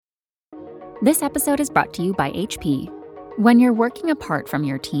This episode is brought to you by HP. When you're working apart from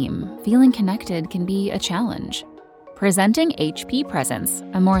your team, feeling connected can be a challenge. Presenting HP Presence,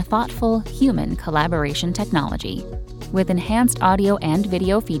 a more thoughtful, human collaboration technology. With enhanced audio and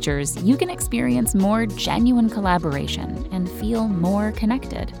video features, you can experience more genuine collaboration and feel more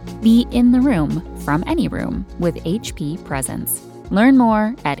connected. Be in the room from any room with HP Presence. Learn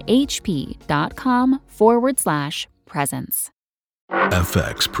more at hp.com/presence.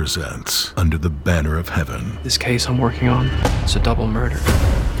 FX presents Under the Banner of Heaven. This case I'm working on, it's a double murder.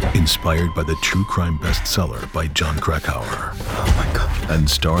 Inspired by the true crime bestseller by Jon Krakauer. Oh my God. And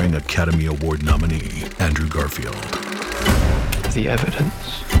starring Academy Award nominee Andrew Garfield. The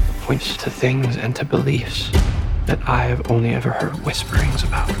evidence points to things and to beliefs that I have only ever heard whisperings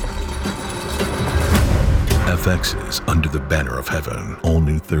about. FX's Under the Banner of Heaven. All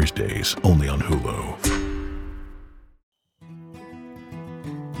new Thursdays, only on Hulu.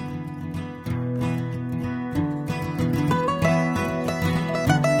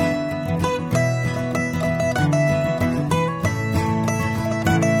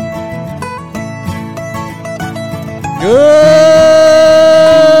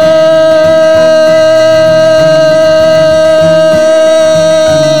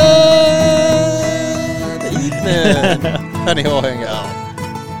 Good evening, Honey Hole Hangout.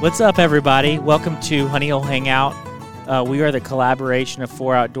 What's up, everybody? Welcome to Honey Hole Hangout. We are the collaboration of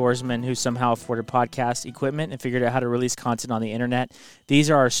four outdoorsmen who somehow afforded podcast equipment and figured out how to release content on the internet. These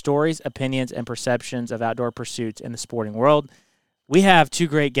are our stories, opinions, and perceptions of outdoor pursuits in the sporting world. We have two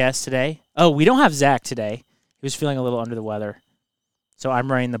great guests today. Oh, we don't have Zach today. He was feeling a little under the weather. So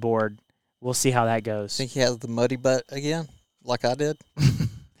I'm running the board. We'll see how that goes. Think he has the muddy butt again, like I did?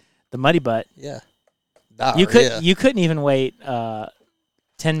 The muddy butt. Yeah. You couldn't even wait 10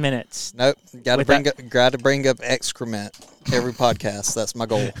 minutes. Nope. Got to bring up excrement every podcast. That's my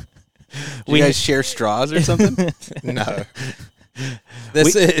goal. Do you guys share straws or something? No.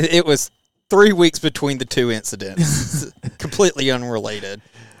 It was 3 weeks between the two incidents. Completely unrelated.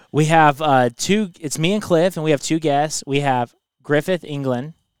 We have it's me and Cliff, and we have two guests. We have Griffith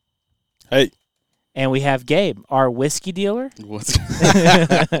England. Hey. And we have Gabe, our whiskey dealer. What's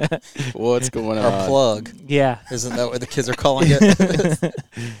going on? Our plug. Yeah. Isn't that what the kids are calling it? I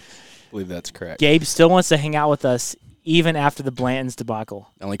believe that's correct. Gabe still wants to hang out with us even after the Blanton's debacle.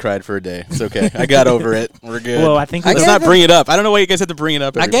 I only cried for a day. It's okay. I got over it. We're good. Well, I think let's not bring it up. I don't know why you guys have to bring it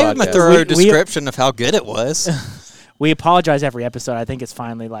up every I gave podcast. him a thorough description of how good it was. We apologize every episode. I think it's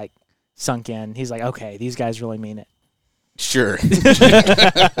finally sunk in. He's like, okay, these guys really mean it. Sure. If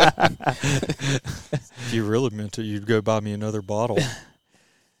you really meant it, you'd go buy me another bottle.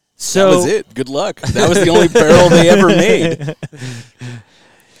 So that was it. Good luck. That was the only barrel they ever made.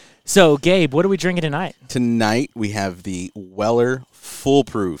 So, Gabe, what are we drinking tonight? Tonight we have the Weller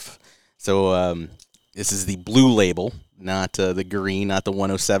Foolproof. So this is the blue label, not the green, not the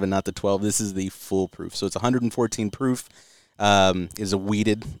 107, not the 12. This is the Foolproof. So it's 114 proof. Is a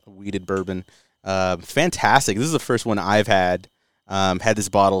weeded bourbon. Fantastic. This is the first one I've had. Had this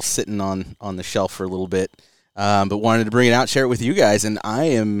bottle sitting on the shelf for a little bit, but wanted to bring it out, share it with you guys, and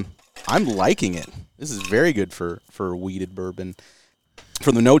I'm liking it. This is very good for a weeded bourbon.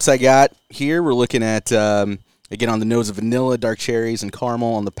 From the notes I got here, we're looking at again on the nose of vanilla, dark cherries, and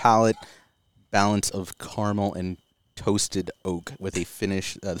caramel on the palate. Balance of caramel and toasted oak with a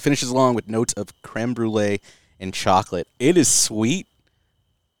finish. The finish is along with notes of creme brulee and chocolate. It is sweet.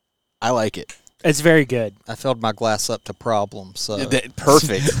 I like it. It's very good. I filled my glass up to problems. So.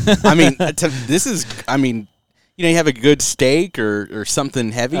 Perfect. I mean, you have a good steak or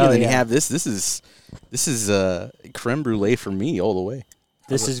something heavy, and then you have this. This is creme brulee for me all the way.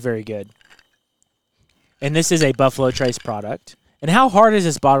 This is very good. And this is a Buffalo Trace product. And how hard is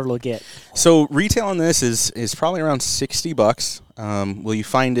this bottle to get? So retail on this is probably around $60. Will you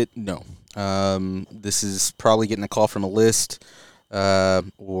find it? No. This is probably getting a call from a list.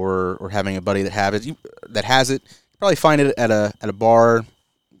 Or having a buddy that has it. You probably find it at a bar,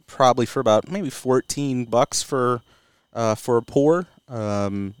 probably for about maybe $14 for a pour.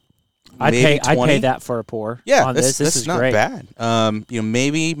 I'd pay that for a pour. Yeah, on this is not great. bad.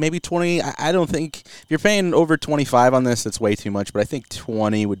 Maybe 20. I don't think if you're paying over 25 on this, that's way too much. But I think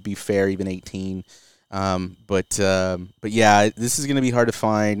 20 would be fair, even 18. But yeah, this is going to be hard to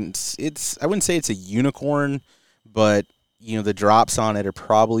find. I wouldn't say it's a unicorn, but the drops on it are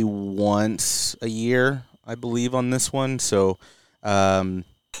probably once a year, I believe, on this one. So,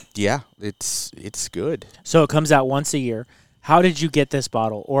 yeah, it's good. So it comes out once a year. How did you get this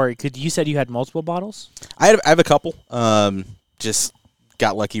bottle? Or you said you had multiple bottles? I have a couple. Just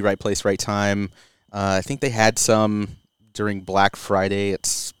got lucky, right place, right time. I think they had some during Black Friday at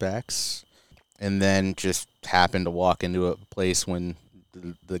Specs. and then just happened to walk into a place when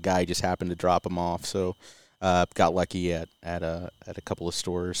the guy just happened to drop them off. So got lucky at a couple of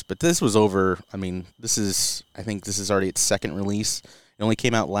stores. But this was over. I mean, I think this is already its second release. It only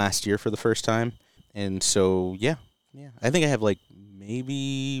came out last year for the first time, and so yeah. I think I have like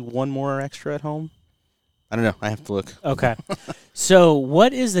maybe one more extra at home. I don't know. I have to look. Okay. So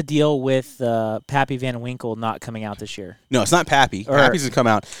what is the deal with Pappy Van Winkle not coming out this year? No, it's not Pappy. Pappy's going to come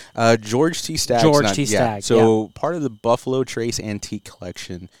out. George T. Stagg. Stagg. So part of the Buffalo Trace Antique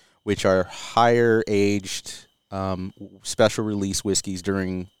Collection, which are higher aged special release whiskeys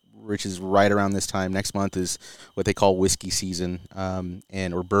which is right around this time. Next month is what they call whiskey season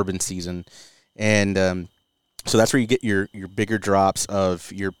or bourbon season. And so that's where you get your bigger drops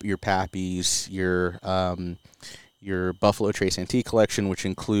of your Pappies, your Buffalo Trace Antique Collection, which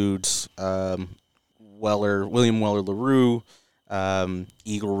includes William Weller LaRue,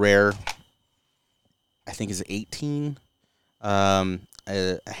 Eagle Rare, I think is 18, a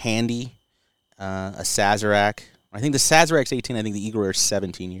Handy, a Sazerac. I think the Sazerac's 18. I think the Eagle Rare is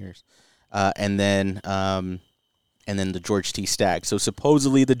 17 years, and then the George T. Stagg. So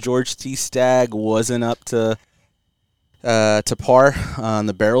supposedly the George T. Stagg wasn't up to par on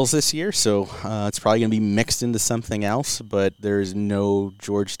the barrels this year, so it's probably going to be mixed into something else, but there's no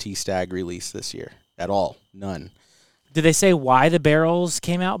George T. Stagg release this year at all. None. Did they say why the barrels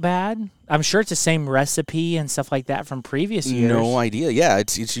came out bad? I'm sure it's the same recipe and stuff like that from previous years. No idea. Yeah,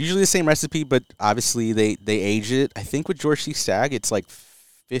 it's usually the same recipe, but obviously they age it. I think with George T. Stagg, it's like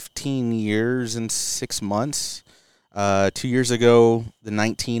 15 years and 6 months. 2 years ago, the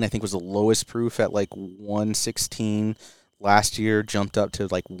 19, I think, was the lowest proof at like 116. Last year, jumped up to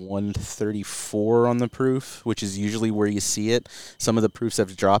like 134 on the proof, which is usually where you see it. Some of the proofs that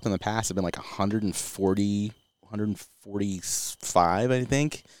have dropped in the past have been like 140, 145, I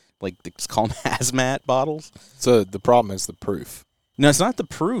think. Like, it's called hazmat bottles. So the problem is the proof. No, it's not the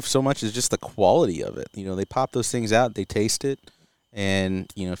proof so much as just the quality of it. You know, they pop those things out, they taste it,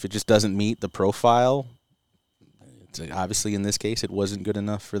 and, you know, if it just doesn't meet the profile, obviously, in this case, it wasn't good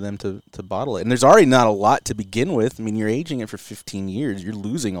enough for them to bottle it. And there's already not a lot to begin with. I mean, you're aging it for 15 years. You're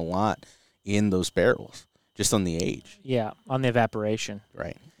losing a lot in those barrels just on the age. Yeah, on the evaporation.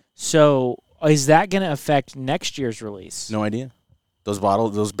 Right. So is that going to affect next year's release? No idea.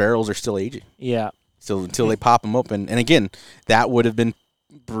 Those barrels are still aging. Yeah. So until they pop them open. And again, that would have been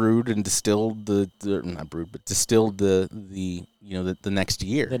brewed and distilled not brewed, but distilled the next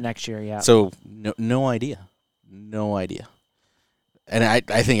year. The next year, yeah. So no idea. No idea. And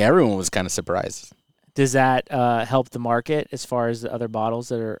I think everyone was kind of surprised. Does that help the market as far as the other bottles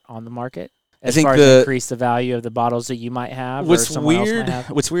that are on the market? As I think far as increase the value of the bottles that you might have or someone else might have?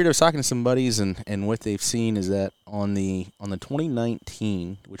 What's weird, I was talking to some buddies, and what they've seen is that on the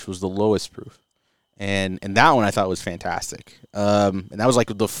 2019, which was the lowest proof, and that one I thought was fantastic. And that was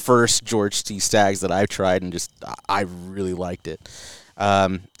like the first George T. Staggs that I've tried, and just I really liked it.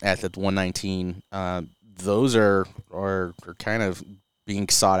 At the 119, those are kind of being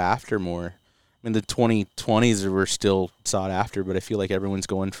sought after more. I mean, the 2020s were still sought after, but I feel like everyone's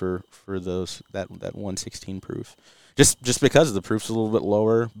going for that 116 proof, just because the proof's a little bit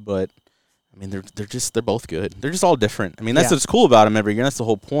lower. But I mean, they're both good. They're just all different. I mean, that's what's cool about them every year. That's the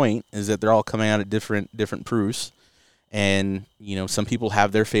whole point, is that they're all coming out at different proofs. And, you know, some people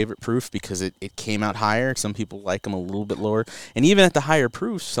have their favorite proof because it came out higher. Some people like them a little bit lower. And even at the higher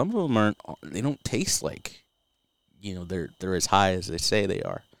proofs, some of them they don't taste like, you know, they're as high as they say they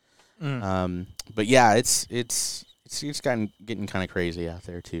are. But yeah, it's getting kind of crazy out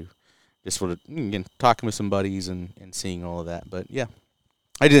there too. Just sort of, again, talking with some buddies and seeing all of that. But yeah,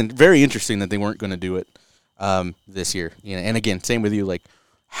 very interesting that they weren't going to do it this year. You know, and again, same with you. Like,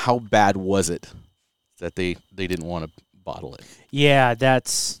 how bad was it that they didn't want to bottle it? Yeah,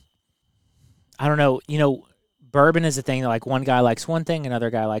 I don't know. You know, bourbon is a thing that, like, one guy likes one thing,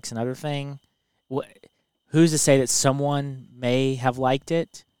 another guy likes another thing. Who's to say that someone may have liked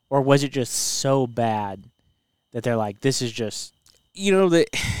it? Or was it just so bad that they're like, this is just... You know, they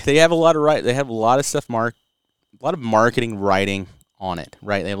have a lot of they have a lot of stuff, a lot of marketing writing on it,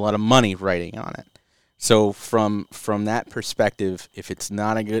 right? They have a lot of money writing on it. So from that perspective, if it's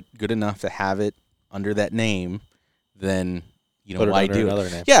not good enough to have it under that name, then, you know, why do another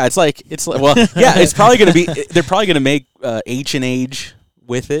name? Yeah, it's like well, yeah, it's probably going to be. They're probably going to make H&H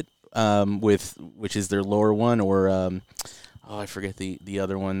with it, which is their lower one, or I forget the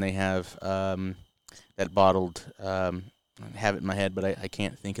other one they have that bottled. I have it in my head, but I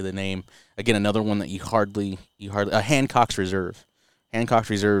can't think of the name. Again, another one that you hardly Hancock's Reserve. Hancock's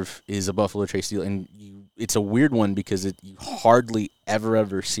Reserve is a Buffalo Trace deal, and it's a weird one because you hardly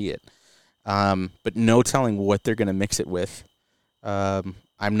ever see it. but no telling what they're going to mix it with.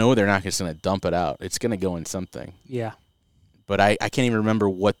 I know they're not just going to dump it out. It's going to go in something. Yeah. But I can't even remember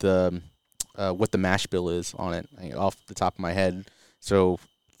what the mash bill is on it off the top of my head. So,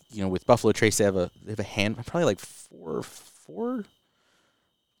 with Buffalo Trace, they have a hand, probably like 3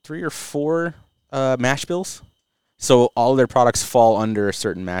 or 4 mash bills. So all of their products fall under a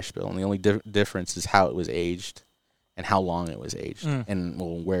certain mash bill, and the only difference is how it was aged and how long it was aged,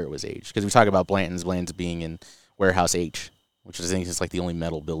 and where it was aged. Because we talk about Blanton's being in Warehouse H, which I think is like the only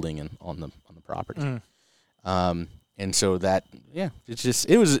metal building on the property. And so that, it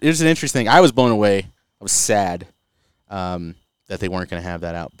was an interesting. I was blown away. I was sad that they weren't going to have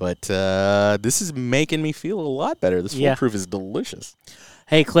that out, but this is making me feel a lot better. This foolproof is delicious.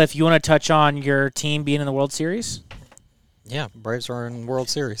 Hey, Cliff, you want to touch on your team being in the World Series? Yeah, Braves are in World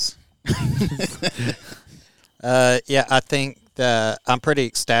Series. I think that I'm pretty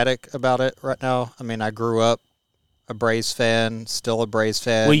ecstatic about it right now. I mean, I grew up a Braves fan, still a Braves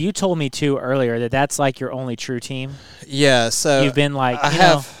fan. Well, you told me, too, earlier that that's like your only true team. Yeah, so you've been like,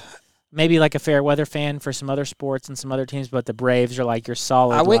 maybe like a fair weather fan for some other sports and some other teams, but the Braves are like your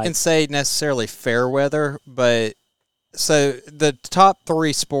solid. I wouldn't say necessarily fair weather, but so the top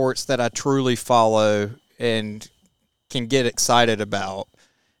 3 sports that I truly follow and can get excited about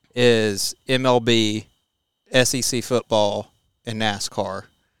is MLB, SEC football, and NASCAR.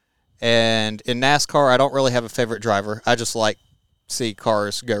 And in NASCAR, I don't really have a favorite driver. I just like see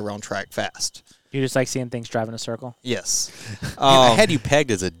cars go around track fast. You just like seeing things drive in a circle? Yes. I had you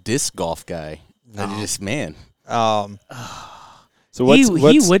pegged as a disc golf guy. Man. So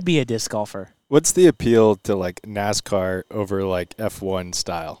he would be a disc golfer. What's the appeal to like NASCAR over like F1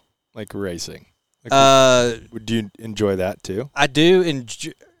 style, like racing? Like, do you enjoy that too? I do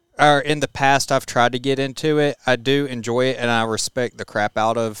enjoy. Or in the past, I've tried to get into it. I do enjoy it, and I respect the crap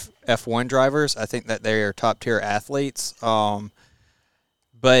out of F1 drivers. I think that they are top tier athletes.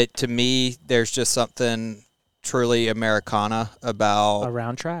 But to me, there's just something truly Americana about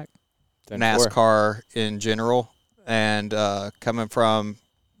around track NASCAR in general, and coming from.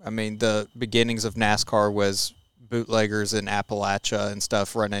 I mean, the beginnings of NASCAR was bootleggers in Appalachia and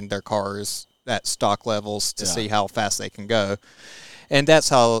stuff running their cars at stock levels to see how fast they can go. And that's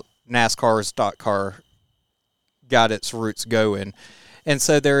how NASCAR's stock car got its roots going. And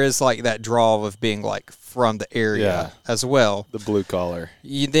so there is like that draw of being like from the area as well. The blue collar.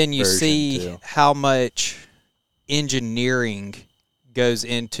 Then you see how much engineering goes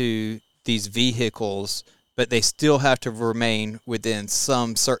into these vehicles, but they still have to remain within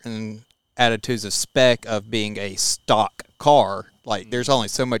some certain attitudes of spec of being a stock car. Like, there's only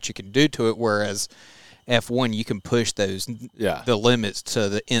so much you can do to it, whereas F1, you can push those the limits to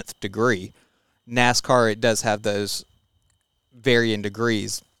the nth degree. NASCAR, it does have those varying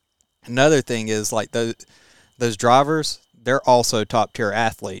degrees. Another thing is, like, those drivers, they're also top-tier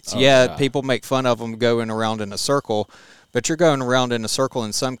athletes. People make fun of them going around in a circle, but you're going around in a circle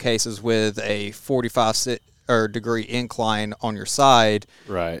in some cases with a 45-degree incline on your side,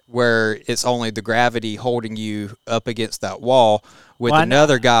 right? Where it's only the gravity holding you up against that wall, with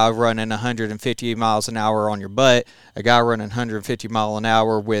another guy running 150 miles an hour on your butt, a guy running 150 miles an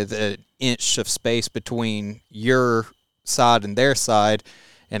hour with an inch of space between your side and their side,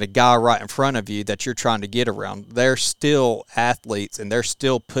 and a guy right in front of you that you're trying to get around. They're still athletes, and they're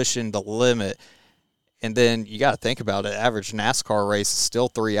still pushing the limit. And then you got to think about it. Average NASCAR race is still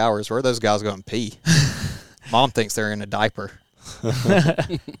 3 hours. Where are those guys going to pee? Mom thinks they're in a diaper.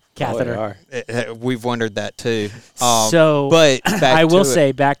 Catheter. We've wondered that too. But I will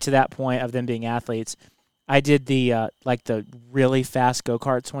say, back to that point of them being athletes, I did the really fast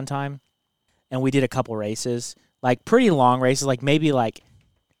go-karts one time, and we did a couple races, like pretty long races, like maybe like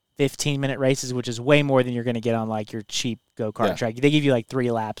 15-minute races, which is way more than you're going to get on like your cheap go-kart track. They give you like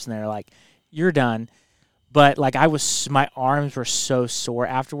 3 laps, and they're like, you're done. But like my arms were so sore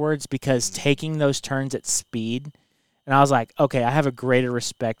afterwards because taking those turns at speed, and I was like, okay, I have a greater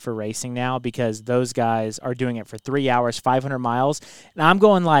respect for racing now because those guys are doing it for 3 hours, 500 miles, and I'm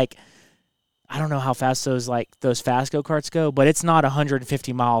going like, I don't know how fast those fast go-karts go, but it's not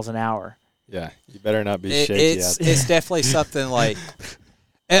 150 miles an hour. Yeah, you better not be shaky out there. It's definitely something like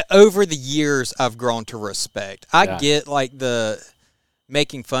over the years I've grown to respect. I get like the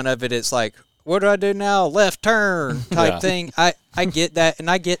making fun of it. It's like, what do I do now? Left turn type thing. I get that, and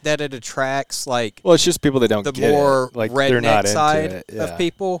I get that it attracts like. Well, it's just people that don't the get more it. Like, redneck side of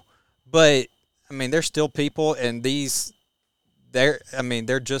people, but I mean, they're still people, and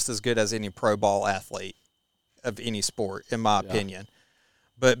they're just as good as any pro ball athlete of any sport, in my opinion.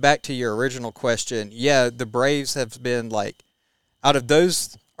 But back to your original question, the Braves have been like, out of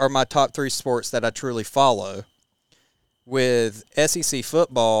those are my top 3 sports that I truly follow. With SEC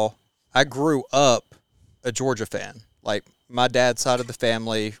football, I grew up a Georgia fan. Like, my dad's side of the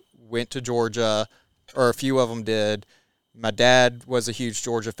family went to Georgia, or a few of them did. My dad was a huge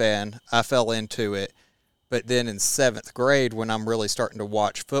Georgia fan. I fell into it. But then in 7th grade, when I'm really starting to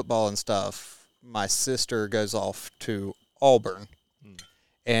watch football and stuff, my sister goes off to Auburn.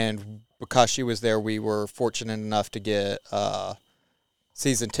 And because she was there, we were fortunate enough to get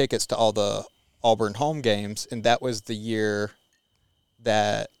season tickets to all the Auburn home games. And that was the year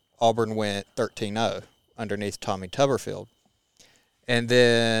that Auburn went 13-0 underneath Tommy Tuberfield. And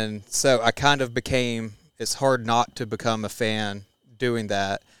then, so I kind of became, it's hard not to become a fan doing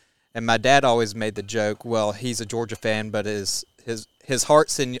that. And my dad always made the joke, well, he's a Georgia fan, but his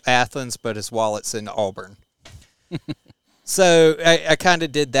heart's in Athens, but his wallet's in Auburn. So I kind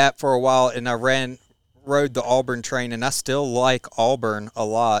of did that for a while, and I rode the Auburn train, and I still like Auburn a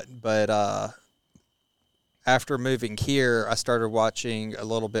lot. But after moving here, I started watching a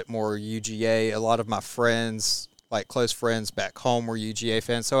little bit more UGA. A lot of my friends, like close friends back home, were UGA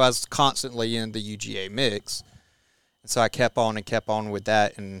fans, so I was constantly in the UGA mix. And so I kept on with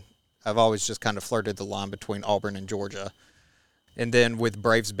that, and I've always just kind of flirted the line between Auburn and Georgia. And then with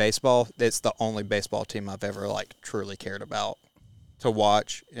Braves baseball, it's the only baseball team I've ever truly cared about to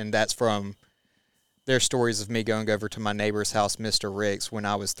watch. And that's from their stories of me going over to my neighbor's house, Mr. Rick's, when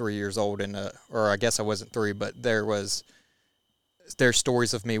I was 3 years old, or I guess I wasn't 3, but there's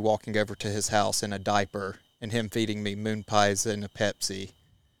stories of me walking over to his house in a diaper and him feeding me moon pies and a Pepsi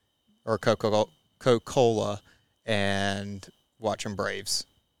or Coca-Cola and watching Braves.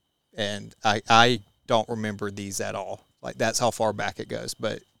 And I don't remember these at all. That's how far back it goes.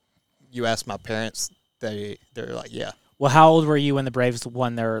 But you ask my parents, they're like, yeah. Well, how old were you when the Braves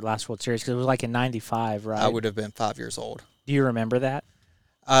won their last World Series? Because it was in 95, right? I would have been 5 years old. Do you remember that?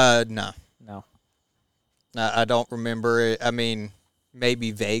 No. No. I don't remember it. I mean,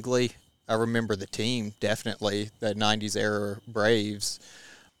 maybe vaguely. I remember the team, definitely, the 90s era Braves.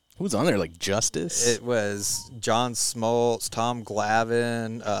 Who was on there, Justice? It was John Smoltz, Tom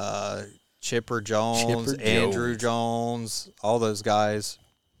Glavine, Chipper Jones, Andrew Jones. All those guys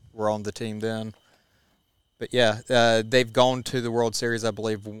were on the team then. But, yeah, they've gone to the World Series, I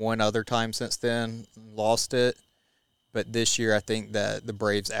believe, one other time since then, lost it. But this year I think that the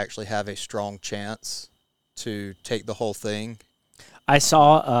Braves actually have a strong chance to take the whole thing. I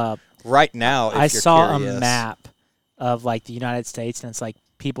saw right now, I saw a map of, the United States, and it's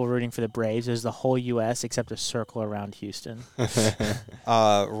people rooting for the Braves. There's the whole U.S. except a circle around Houston.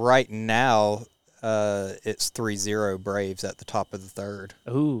 Right now, it's 3-0 Braves at the top of the third.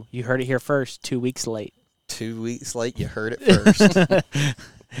 Ooh, you heard it here first. 2 weeks late. 2 weeks late, you heard it first.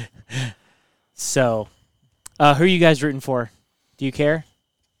 So, who are you guys rooting for? Do you care?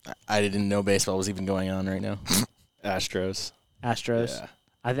 I didn't know baseball was even going on right now. Astros. Yeah.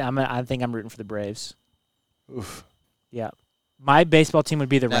 I think I'm rooting for the Braves. Oof. Yeah. My baseball team would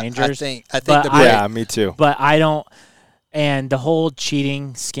be the Rangers. I think the Braves. Yeah, me too. But I don't. And the whole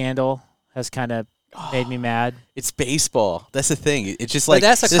cheating scandal has kind of made me mad. It's baseball. That's the thing. It's just but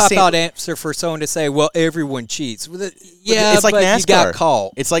that's a cop-out answer for someone to say, well, everyone cheats. Yeah, it's like but NASCAR. You got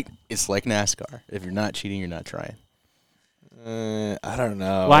caught. It's like NASCAR. If you're not cheating, you're not trying. I don't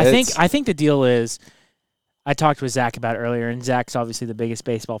know. Well, I think the deal is, I talked with Zach about it earlier, and Zach's obviously the biggest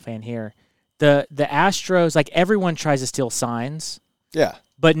baseball fan here. The Astros, everyone tries to steal signs. Yeah.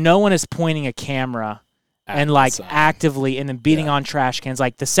 But no one is pointing a camera and actively and then beating on trash cans.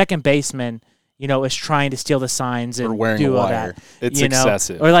 The second baseman, is trying to steal the signs and do all that. It's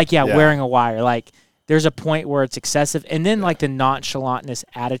excessive. Or wearing a wire. There's a point where it's excessive. And then the nonchalantness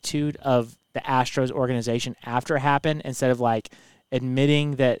attitude of the Astros organization after it happened, instead of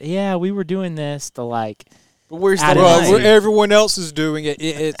admitting that, yeah, we were doing this, But where's the well, everyone else is doing it.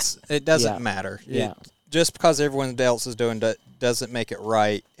 It doesn't matter. Yeah. Just because everyone else is doing it doesn't make it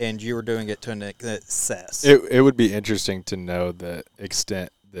right, and you were doing it to an excess. It would be interesting to know the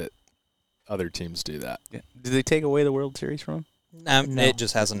extent that other teams do that. Yeah. Did they take away the World Series from them? No. It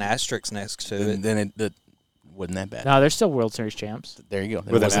just has an asterisk next to it. Then it wasn't that bad. No, they're still World Series champs. There you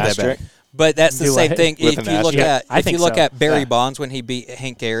go. With an asterisk? But that's the same thing. With If you look at Barry Yeah. Bonds when he beat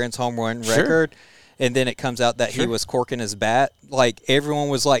Hank Aaron's home run record, and then it comes out that he was corking his bat, everyone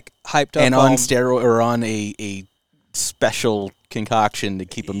was hyped up and on steroid or on a special concoction to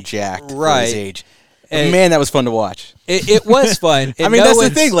keep him jacked for his age. And man, that was fun to watch. It was fun. I mean, that's the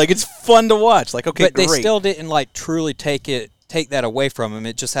thing. It's fun to watch. Okay, but great. they still didn't truly take that away from him.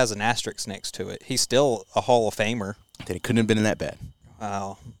 It just has an asterisk next to it. He's still a Hall of Famer. Then it couldn't have been that bad.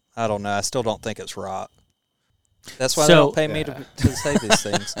 Wow. I don't know. I still don't think it's right. That's why they don't pay me to say these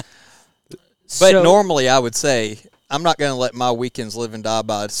things. But normally I would say I'm not going to let my weekends live and die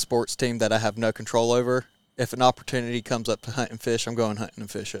by a sports team that I have no control over. If an opportunity comes up to hunt and fish, I'm going hunting and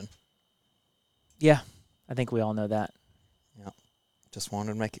fishing. Yeah, I think we all know that. Yeah, just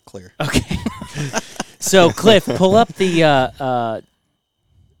wanted to make it clear. Okay. So, Cliff, pull up the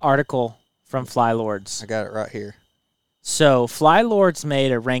article from Fly Lords. I got it right here. So, Fly Lords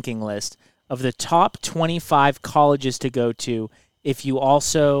made a ranking list of the top 25 colleges to go to if you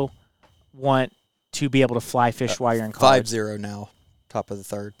also want to be able to fly fish while you're in college. 5-0 now, top of the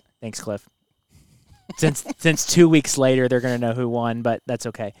third. Thanks, Cliff. Since 2 weeks later, they're going to know who won, but that's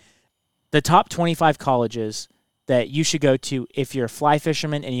okay. The top 25 colleges that you should go to if you're a fly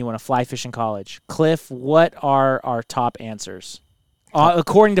fisherman and you want to fly fish in college. Cliff, what are our top answers?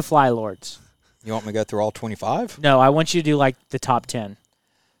 According to Fly Lords. You want me to go through all 25? No, I want you to do like the top 10.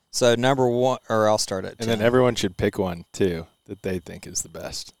 So number one, or I'll start at 10. And then everyone should pick one, too, that they think is the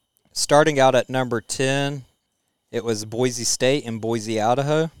best. Starting out at number 10, it was Boise State in Boise,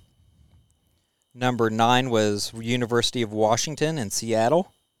 Idaho. Number 9 was University of Washington in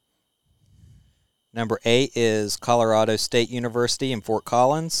Seattle. Number 8 is Colorado State University in Fort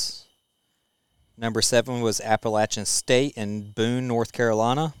Collins. Number 7 was Appalachian State in Boone, North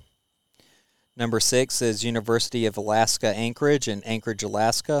Carolina. Number 6 is University of Alaska Anchorage in Anchorage,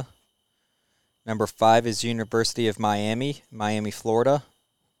 Alaska. Number 5 is University of Miami, Florida,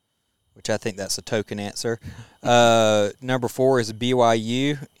 which I think that's a token answer. Number 4 is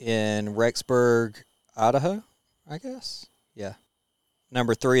BYU in Rexburg, Idaho, I guess. Yeah.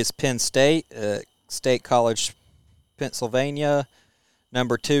 Number 3 is Penn State, State College, Pennsylvania.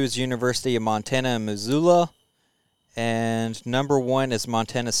 Number 2 is University of Montana in Missoula. And number 1 is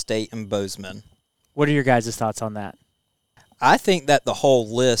Montana State in Bozeman. What are your guys' thoughts on that? I think that the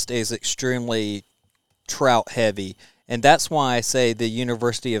whole list is extremely trout heavy. And that's why I say the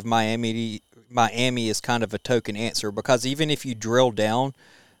University of Miami is kind of a token answer, because even if you drill down,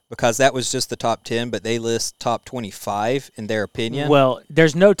 because that was just the top 10, but they list top 25 in their opinion. Well,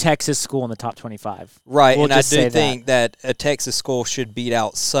 there's no Texas school in the top 25. Right, and I do think that a Texas school should beat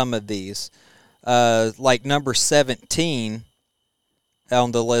out some of these. Like number 17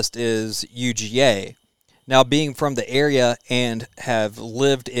 on the list is UGA. Now, being from the area and have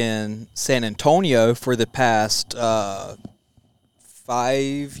lived in San Antonio for the past 5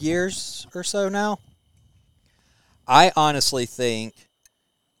 years or so now, I honestly think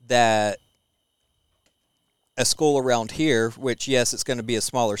that a school around here, which, yes, it's going to be a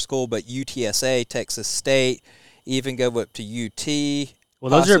smaller school, but UTSA, Texas State, even go up to UT,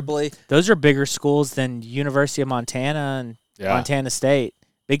 well, possibly. Those are bigger schools than University of Montana and Montana State.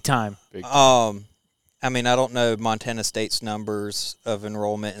 Big time. I mean, I don't know Montana State's numbers of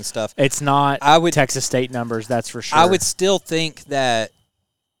enrollment and stuff. It's not Texas State numbers, that's for sure. I would still think that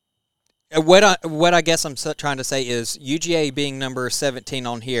what I guess I'm trying to say is UGA being number 17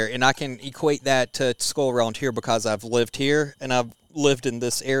 on here, and I can equate that to school around here because I've lived here and I've lived in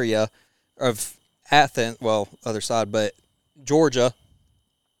this area of Athens, well, other side, but Georgia.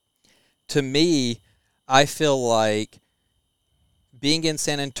 To me, I feel like being in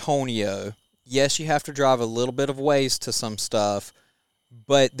San Antonio, yes, you have to drive a little bit of ways to some stuff,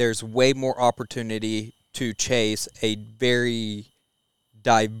 but there's way more opportunity to chase a very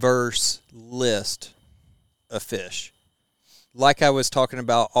diverse list of fish. Like I was talking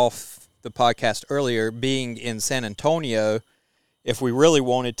about off the podcast earlier, being in San Antonio, if we really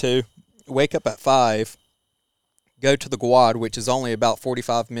wanted to, wake up at 5, go to the Guad, which is only about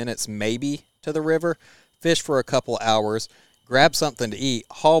 45 minutes maybe to the river, fish for a couple hours, grab something to eat,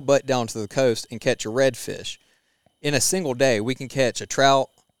 haul butt down to the coast, and catch a redfish. In a single day, we can catch a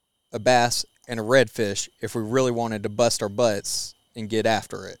trout, a bass, and a redfish if we really wanted to bust our butts and get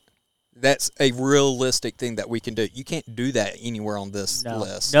after it. That's a realistic thing that we can do. You can't do that anywhere on this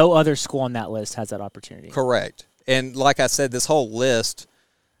list. No other school on that list has that opportunity. Correct. And like I said, this whole list...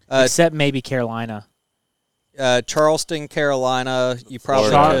 except maybe Carolina. Charleston, Carolina, you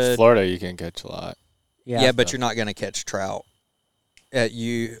probably could. Florida, you can catch a lot. Yeah, but you're not going to catch trout. At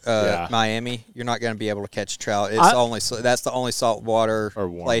Miami, you're not going to be able to catch trout. That's the only saltwater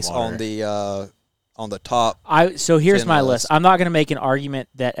place water on the top. So here's my list. I'm not going to make an argument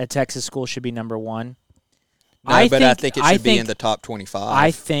that a Texas school should be number 1. No, I think it should be in the top 25.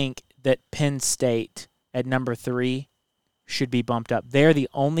 I think that Penn State at number 3 should be bumped up. They're the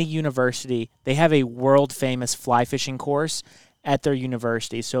only university. They have a world-famous fly fishing course at their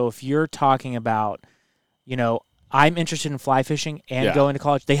university. So if you're talking about, I'm interested in fly fishing and going to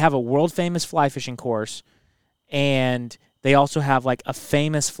college, they have a world-famous fly fishing course, and they also have like a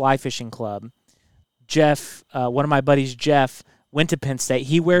famous fly fishing club. Jeff, one of my buddies, Jeff, went to Penn State.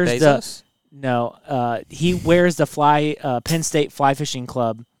 He wears Bezos? he wears the Penn State Fly Fishing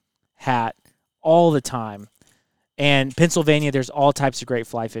Club hat all the time. And Pennsylvania, there's all types of great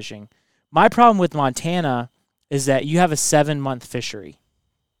fly fishing. My problem with Montana is that you have a 7-month fishery.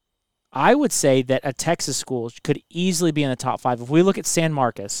 I would say that a Texas school could easily be in the top 5. If we look at San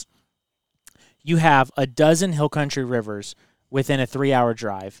Marcos, you have a dozen hill country rivers within a 3-hour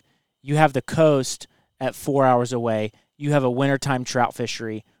drive. You have the coast at 4 hours away. You have a wintertime trout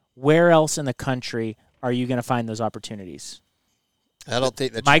fishery. Where else in the country are you going to find those opportunities? I don't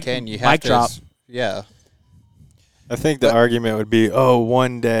think that you can. You have mic to. drop. Yeah. I think the argument would be,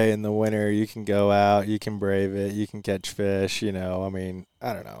 one day in the winter you can go out, you can brave it, you can catch fish, I mean,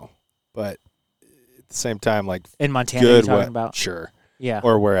 I don't know. But at the same time, like, in Montana, you're talking about? Sure. Yeah.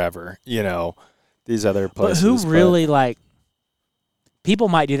 Or wherever, these other places. But who really, people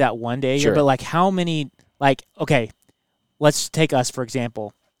might do that one day a year, but, how many, okay, let's take us, for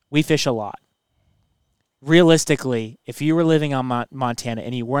example. We fish a lot. Realistically, if you were living on Montana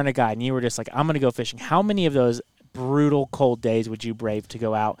and you weren't a guide and you were just like, I'm going to go fishing, how many of those brutal cold days would you brave to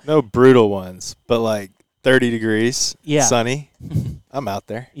go out? No brutal ones, but 30 degrees, sunny. I'm out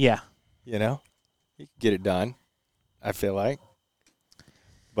there. Yeah. You can get it done, I feel like.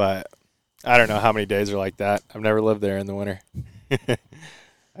 But I don't know how many days are like that. I've never lived there in the winter.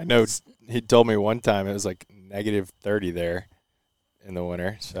 I know he told me one time it was negative 30 there in the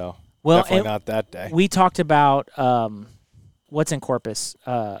winter, so definitely not that day. We talked about what's in Corpus?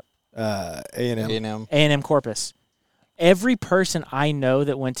 A&M. A&M Corpus. Every person I know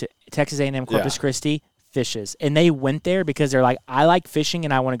that went to Texas A&M Corpus Christi fishes, and they went there because they're like, I like fishing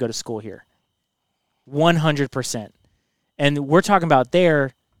and I want to go to school here. 100%. And we're talking about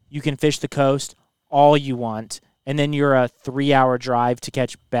there, you can fish the coast all you want, and then you're a 3-hour drive to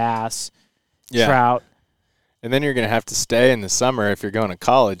catch bass, trout. And then you're going to have to stay in the summer if you're going to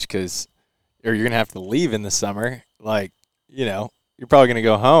college or you're going to have to leave in the summer. You're probably going to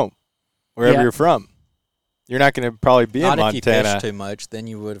go home wherever you're from. You're not going to probably be in Montana. Not if you fish too much, then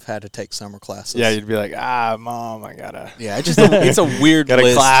you would have had to take summer classes. Yeah, you'd be like, Mom, I got to. Yeah, it's a weird got a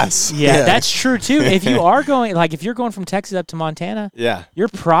list. class. Yeah, that's true, too. If you are going, if you're going from Texas up to Montana, you're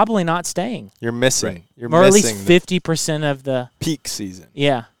probably not staying. You're missing. Right. You're or missing at least 50% of the peak season.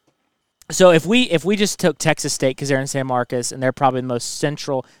 Yeah. So if we just took Texas State because they're in San Marcos and they're probably the most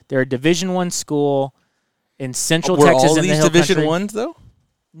central, they're a Division I school in Central Texas. Were all in the these Hill Division Country. Ones though?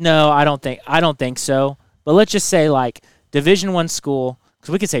 No, I don't think so. But let's just say Division I school,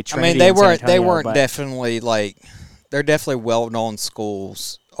 because we could say Trinity. They and San weren't. They Antonio, weren't but definitely they're definitely well-known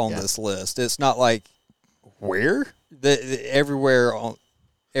schools on this list. It's not where everywhere on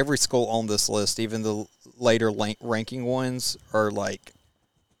every school on this list, even the later ranking ones, are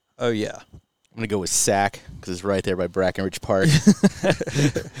oh yeah. I'm gonna go with Sac because it's right there by Brackenridge Park.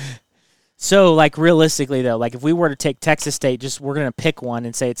 So, realistically, though, if we were to take Texas State, we're going to pick one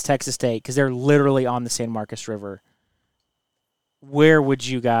and say it's Texas State because they're literally on the San Marcos River. Where would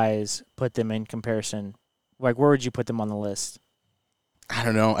you guys put them in comparison? Where would you put them on the list? I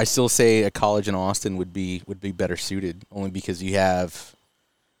don't know. I still say a college in Austin would be better suited, only because you have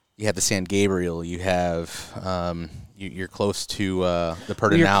the San Gabriel, you have you're close to the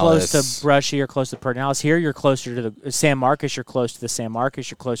Pedernales. You're close to Brushy, you're close to Pedernales. Here, you're closer to the San Marcos. You're close to the San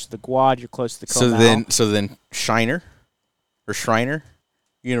Marcos. You're close to the Guad. You're close to the Comal. So then Shriner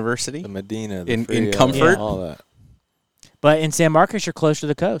University, the Medina, in Comfort, all that. But in San Marcos, you're closer to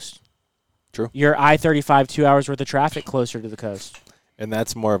the coast. True. You're I-35, 2 hours worth of traffic closer to the coast. And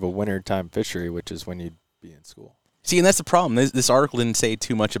that's more of a wintertime fishery, which is when you'd be in school. See, and that's the problem. This article didn't say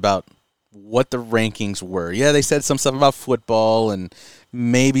too much about what the rankings were. Yeah, they said some stuff about football and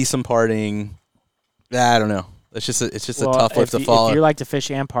maybe some partying. I don't know. It's just a tough list to follow. If you like to fish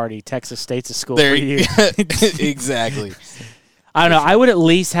and party, Texas State's a school there, for you. Exactly. I don't know. I would at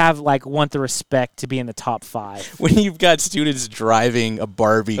least want the respect to be in the top 5. When you've got students driving a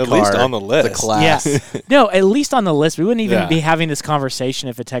Barbie car, at least on the list, the class. Yeah. No, at least on the list. We wouldn't even be having this conversation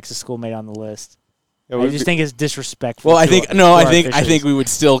if a Texas school made it on the list. I just think it's disrespectful. Well, I think we would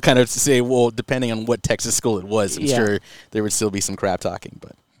still kind of say, well, depending on what Texas school it was, I'm sure there would still be some crap talking,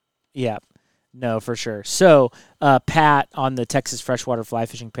 but yeah, no, for sure. So Pat on the Texas Freshwater Fly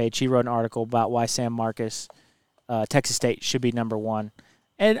Fishing page, he wrote an article about why San Marcos, Texas State should be number 1,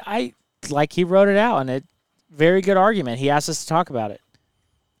 and he wrote it out, and it very good argument. He asked us to talk about it.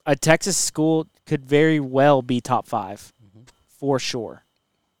 A Texas school could very well be top 5, for sure.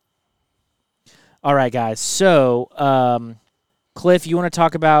 All right, guys. So, Cliff, you want to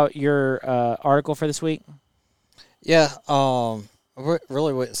talk about your article for this week? Yeah. I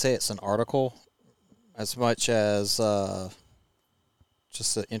really wouldn't say it's an article. as much as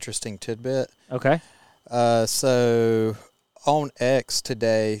just an interesting tidbit. Okay. So on X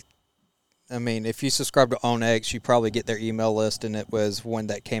today, I mean, if you subscribe to On X, you probably get their email list, and it was one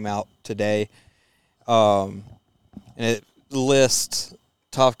that came out today. And it lists,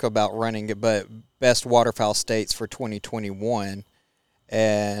 talk about running it, but best waterfowl states for 2021.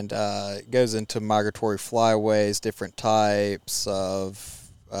 And it goes into migratory flyways, different types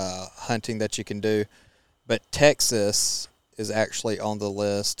of hunting that you can do. But Texas is actually on the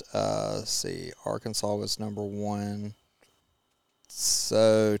list. Let's see, Arkansas was number 1.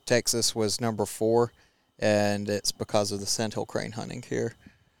 So Texas was number 4, and it's because of the sandhill crane hunting here.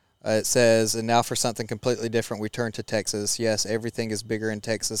 It says, and now for something completely different, we turn to Texas. Yes, everything is bigger in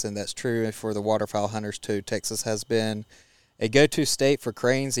Texas, and that's true for the waterfowl hunters too. Texas has been a go-to state for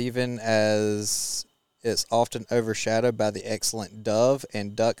cranes, even as it's often overshadowed by the excellent dove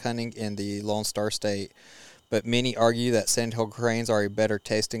and duck hunting in the Lone Star State. But many argue that sandhill cranes are a better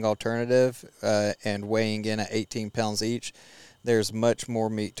tasting alternative, and weighing in at 18 pounds each, there's much more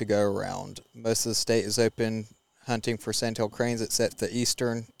meat to go around. Most of the state is open hunting for sandhill cranes except the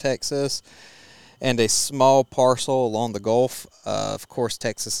eastern Texas and a small parcel along the Gulf. Of course,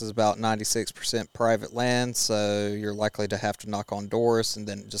 Texas is about 96% private land, so you're likely to have to knock on doors, and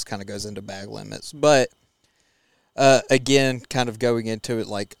then it just kind of goes into bag limits. But, again, kind of going into it,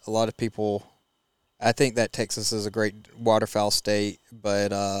 like a lot of people, I think that Texas is a great waterfowl state,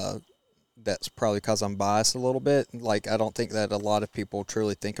 but that's probably because I'm biased a little bit. Like, I don't think that a lot of people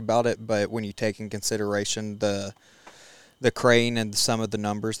truly think about it, but when you take in consideration the crane and some of the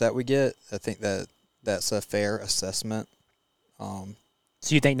numbers that we get, I think that that's a fair assessment. So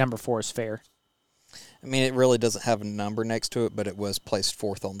you think number 4 is fair? I mean, it really doesn't have a number next to it, but it was placed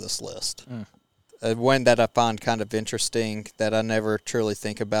 4th on this list. One that I find kind of interesting that I never truly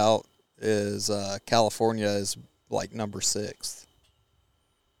think about is California is like number 6th.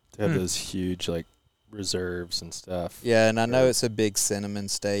 They have those huge, like, reserves and stuff. Yeah, and I know it's a big cinnamon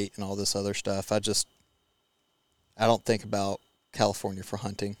state and all this other stuff. I don't think about California for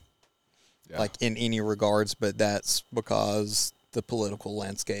hunting, like in any regards, but that's because the political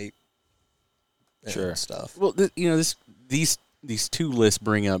landscape and stuff. Well, these two lists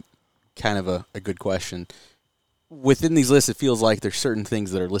bring up kind of a good question. Within these lists, it feels like there's certain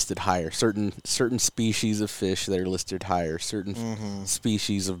things that are listed higher, certain species of fish that are listed higher, certain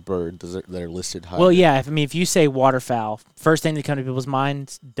species of bird that are listed higher. Well, yeah. If you say waterfowl, first thing that comes to people's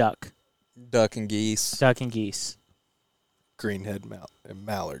minds, duck. Duck and geese. Duck and geese. Greenhead and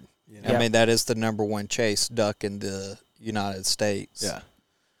mallard. You know? I mean, that is the number 1 chase duck in the United States. Yeah.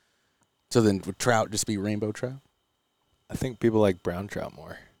 So then would trout just be rainbow trout? I think people like brown trout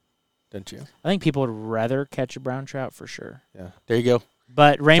more, don't you? I think people would rather catch a brown trout for sure. Yeah. There you go.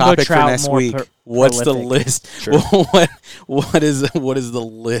 But rainbow Topic trout for next more week. What's the prolific. list? Sure. What is the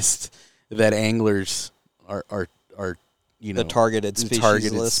list that anglers are The targeted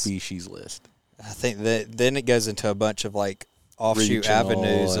species list. I think that then it goes into a bunch of like offshoot Regional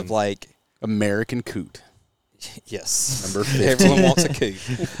avenues of like American coot. yes, Number 15. everyone wants a coot.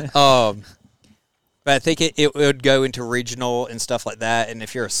 But I think it would go into regional and stuff like that. And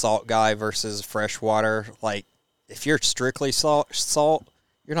if you're a salt guy versus freshwater, like if you're strictly salt,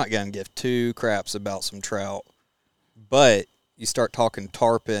 you're not going to give 2 craps about some trout. But you start talking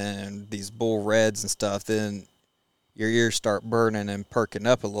tarpon and these bull reds and stuff, then your ears start burning and perking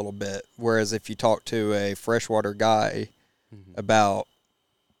up a little bit. Whereas if you talk to a freshwater guy about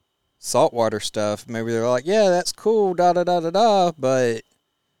saltwater stuff, maybe they're like, yeah, that's cool, da-da-da-da-da, but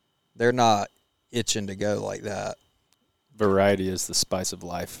they're not itching to go like that. Variety is the spice of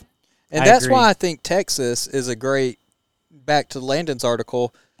life. And that's why I think Texas is a great, back to Landon's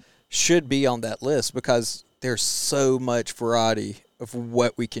article, should be on that list because there's so much variety of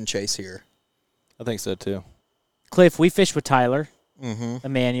what we can chase here. I think so, too. Cliff, we fished with Tyler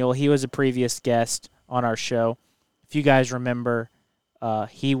Emmanuel. He was a previous guest on our show. If you guys remember,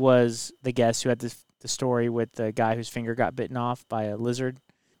 he was the guest who had the story with the guy whose finger got bitten off by a lizard.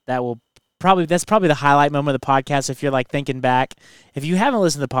 That's probably the highlight moment of the podcast. If you're like thinking back, if you haven't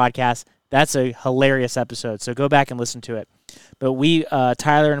listened to the podcast, that's a hilarious episode. So go back and listen to it. But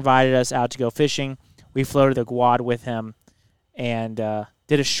Tyler invited us out to go fishing. We floated the Guad with him and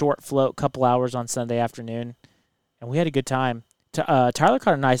did a short float, couple hours on Sunday afternoon, and we had a good time. Tyler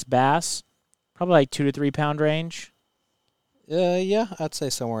caught a nice bass, probably like 2 to 3 pound range. Yeah, I'd say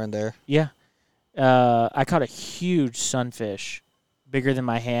somewhere in there. Yeah. I caught a huge sunfish, bigger than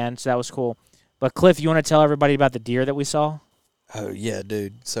my hand, so that was cool. But Cliff, you want to tell everybody about the deer that we saw? Oh, yeah,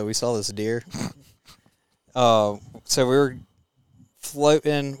 dude. So we saw this deer. So we were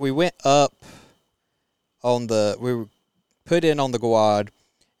floating. We went up we were put in on the Guad.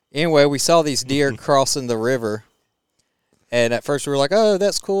 Anyway, we saw these deer crossing the river, and at first we were like, "Oh,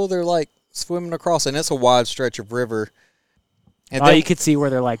 that's cool." They're like swimming across, and it's a wide stretch of river. And then, you could see where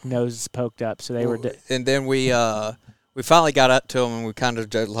their like noses poked up, so they were. And then we finally got up to them, and we kind of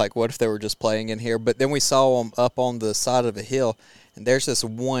judged, like, what if they were just playing in here? But then we saw them up on the side of a hill, and there's this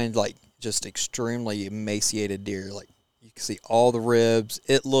one like just extremely emaciated deer. Like you can see all the ribs.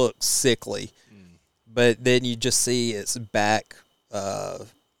 It looks sickly, but then you just see its back.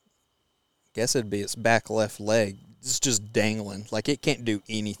 Guess it'd be its back left leg. It's just dangling. Like it can't do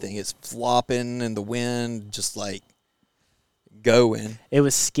anything. It's flopping in the wind, just like going. It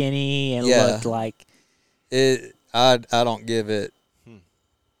was skinny and looked like it. I don't give it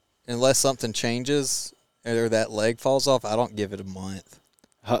unless something changes or that leg falls off. I don't give it a month.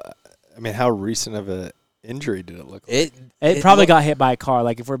 How recent of an injury did it look like? It probably got hit by a car.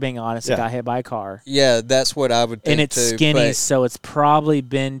 Like if we're being honest, it got hit by a car. Yeah, that's what I would think. And it's too, skinny, so it's probably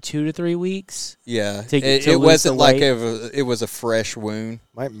been 2 to 3 weeks. Yeah, to it lose wasn't the like weight. it was a fresh wound.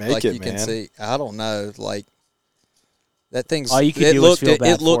 Might make like it, you man. can see. I don't know. Like that thing's. All you could do was feel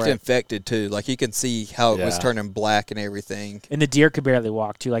bad It looked for it. infected too. Like you can see how it was turning black and everything. And the deer could barely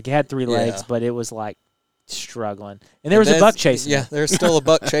walk too. Like it had 3 legs, Yeah. but it was like struggling. And there was a buck chasing. Yeah, there's still a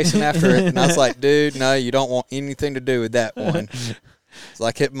buck chasing after it. And I was like, dude, no, you don't want anything to do with that one. It's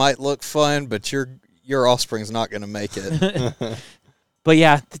like it might look fun, but your offspring's not going to make it. But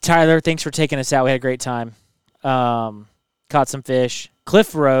yeah, Tyler, thanks for taking us out. We had a great time. Caught some fish.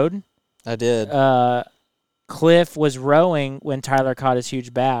 Cliff rode. I did. Cliff was rowing when Tyler caught his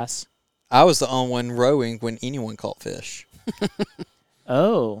huge bass. I was the only one rowing when anyone caught fish.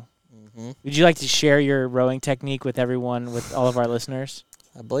 Oh. Mm-hmm. Would you like to share your rowing technique with everyone, with all of our listeners?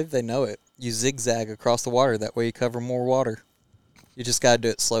 I believe they know it. You zigzag across the water. That way you cover more water. You just got to do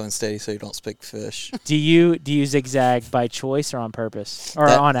it slow and steady so you don't speak fish. Do you zigzag by choice or on purpose? Or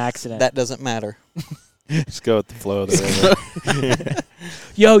on accident? That doesn't matter. Just go with the flow of the river.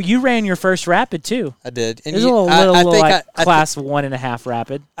 Yo, you ran your first rapid too. I did. And It was a little I class 1.5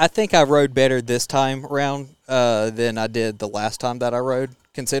 rapid. I think I rode better this time around than I did the last time that I rode.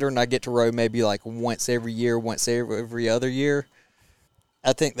 Considering I get to row maybe like once every year, once every other year,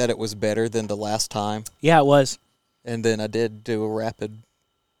 I think that it was better than the last time. Yeah, it was. And then I did do a rapid.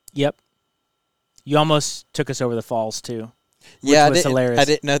 Yep. You almost took us over the falls too. Yeah, which was hilarious. I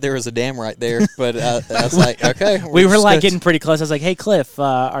didn't know there was a dam right there, but I was like, okay. We were like getting pretty close. I was like, "Hey, Cliff,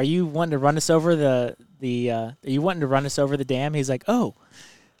 are you wanting to run us over the dam?" He's like, "Oh,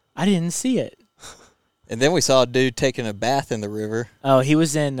 I didn't see it." And then we saw a dude taking a bath in the river. Oh, he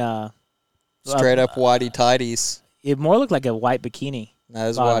was in straight up whitey tighties. It more looked like a white bikini. No, it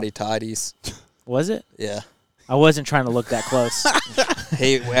was whitey tighties. Was it? Yeah. I wasn't trying to look that close.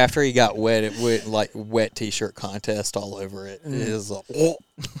 After he got wet, it went like wet t-shirt contest all over it. It was like, oh.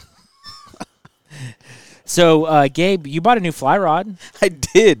 So, Gabe, you bought a new fly rod. I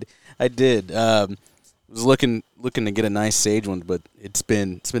did. Was looking to get a nice Sage one, but it's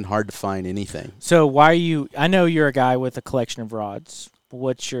been hard to find anything. So why are you? I know you're a guy with a collection of rods.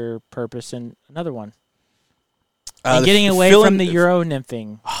 What's your purpose in another one? And getting away from the Euro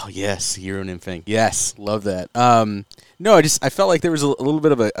nymphing. Oh yes, Euro nymphing. Yes, love that. No, I felt like there was a little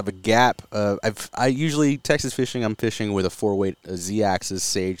bit of a gap. I usually Texas fishing. I'm fishing with a 4-weight Z-axis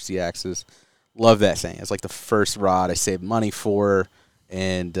Sage Z-axis. Love that thing. It's like the first rod I saved money for.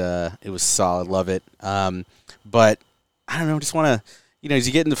 And it was solid. Love it. But I don't know. Just want to, as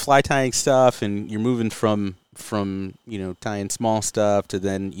you get into fly tying stuff, and you're moving from tying small stuff to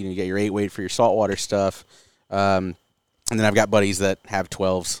then you get your 8-weight for your saltwater stuff. And then I've got buddies that have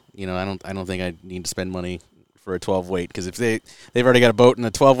 12s. I don't think I need to spend money for a 12-weight because if they've already got a boat and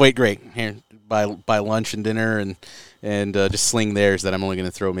a 12-weight, great. Here, buy lunch and dinner and just sling theirs that I'm only going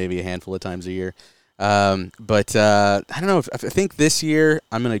to throw maybe a handful of times a year. But I don't know. I think this year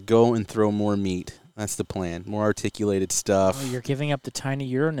I'm going to go and throw more meat. That's the plan. More articulated stuff. Oh, you're giving up the tiny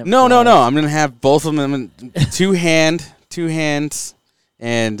Euro nymph. No. I'm going to have both of them in two hands,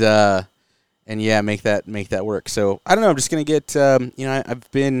 and yeah, make that work. So I don't know. I'm just going to get.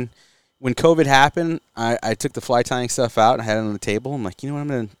 I've been when COVID happened. I took the fly tying stuff out and I had it on the table. I'm like, I'm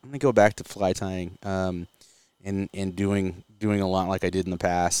going to go back to fly tying. And doing a lot like I did in the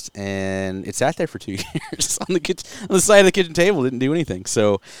past, and it sat there for 2 years on the side of the kitchen table. Didn't do anything.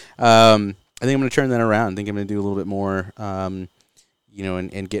 So I think I'm going to turn that around. I think I'm going to do a little bit more, and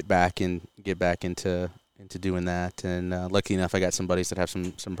get back into doing that. And lucky enough, I got some buddies that have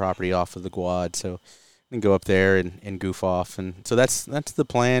some property off of the Guad, so I can go up there and goof off. And so that's the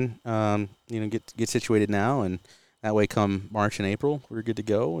plan. Get situated now, and that way, come March and April, we're good to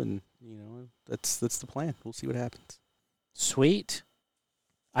go. And that's the plan. We'll see what happens. Sweet.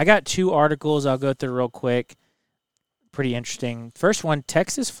 I got 2 articles I'll go through real quick. Pretty interesting. First one,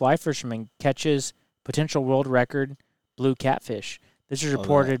 Texas fly fisherman catches potential world record blue catfish. This is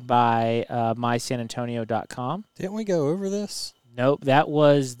reported by mysanantonio.com. Didn't we go over this? Nope, that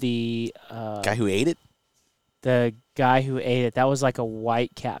was the Guy who ate it? the guy who ate it. That was like a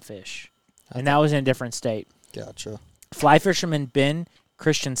white catfish, and that was in a different state. Gotcha. Fly fisherman Ben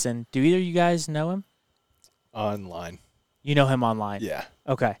Christensen. Do either of you guys know him? Online. You know him online? Yeah.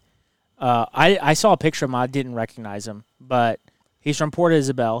 Okay. I saw a picture of him. I didn't recognize him, but he's from Port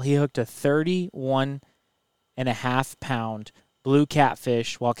Isabel. He hooked a 31.5-pound blue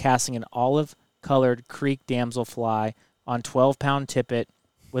catfish while casting an olive-colored creek damselfly on 12-pound tippet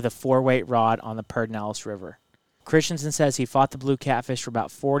with a 4-weight rod on the Pedernales River. Christensen says he fought the blue catfish for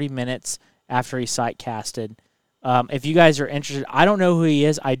about 40 minutes after he sight casted. If you guys are interested, I don't know who he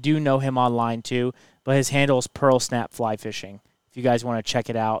is. I do know him online too, but his handle is Pearl Snap Fly Fishing. If you guys want to check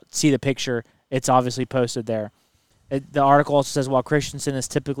it out, see the picture, it's obviously posted there. The article also says while Christensen is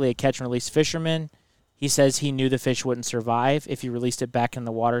typically a catch and release fisherman, he says he knew the fish wouldn't survive if he released it back in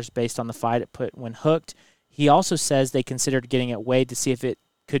the waters based on the fight it put when hooked. He also says they considered getting it weighed to see if it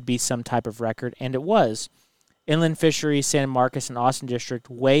could be some type of record, and it was. Inland Fisheries, San Marcos, and Austin District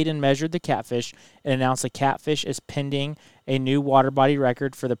weighed and measured the catfish and announced the catfish is pending a new water body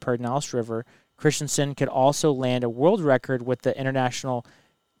record for the Pedernales River. Christensen could also land a world record with the International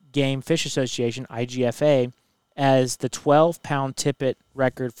Game Fish Association, IGFA, as the 12-pound tippet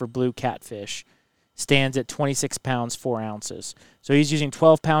record for blue catfish stands at 26 pounds, 4 ounces. So he's using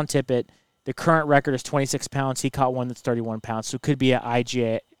 12-pound tippet. The current record is 26 pounds. He caught one that's 31 pounds, so it could be an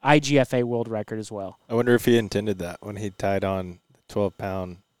IGFA world record as well. I wonder if he intended that when he tied on the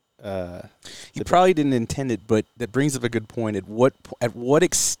 12-pound. He probably didn't intend it, but that brings up a good point. At what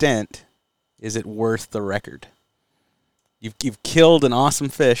extent is it worth the record? You've killed an awesome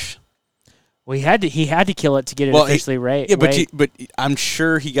fish. Well, he had to kill it to get it officially right. Yeah, but I'm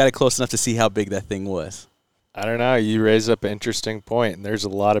sure he got it close enough to see how big that thing was. I don't know. You raise up an interesting point, and there's a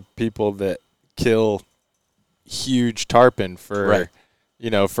lot of people that kill huge tarpon for,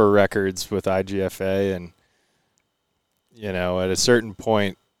 for records with IGFA, and at a certain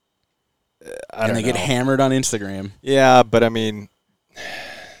point, they get hammered on Instagram. Yeah, but I mean,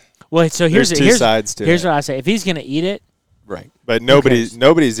 well, so here's two sides to it. Here's what I say: if he's gonna eat it, right? But nobody's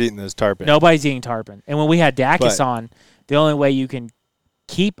eating those tarpon. Nobody's eating tarpon. And when we had Dacus on, the only way you can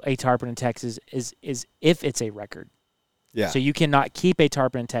keep a tarpon in Texas is if it's a record. Yeah. So you cannot keep a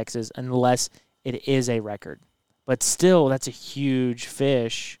tarpon in Texas unless it is a record. But still, that's a huge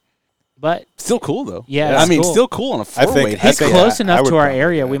fish. But still cool though. Yeah, I mean, cool. Still cool on a 4-weight. He's close enough to our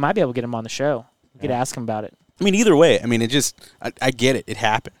area. We might be able to get him on the show. We could ask him about it. I mean, either way. I mean, I get it. It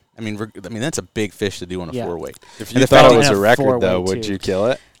happened. I mean, that's a big fish to do on a 4-weight. If you thought it was a record, though, would you kill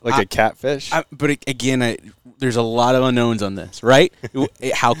it? Like a catfish? But again, there's a lot of unknowns on this, right?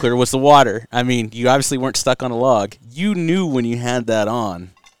 How clear was the water? I mean, you obviously weren't stuck on a log. You knew when you had that on.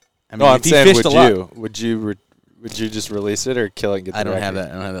 I mean, I'm saying, would you just release it or kill it and get the record? I don't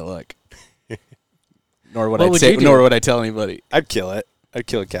have that luck. Nor would I tell anybody. I'd kill it. I'd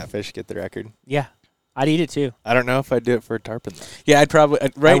kill a catfish, get the record. Yeah. I'd eat it too. I don't know if I'd do it for a tarpon though. Yeah, I'd probably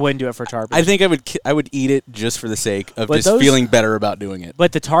I wouldn't do it for tarpon. I think I would eat it just for the sake of feeling better about doing it.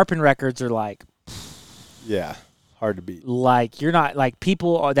 But the tarpon records are like, yeah, hard to beat. Like you're not like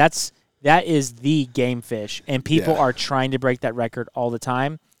people are. That is the game fish, and people are trying to break that record all the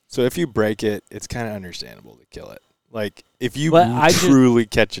time. So if you break it, it's kind of understandable to kill it. Like if you truly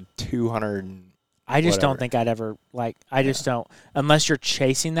catch a 200. I just don't think I'd ever I just don't unless you're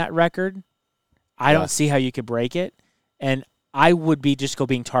chasing that record. I don't see how you could break it, and I would be just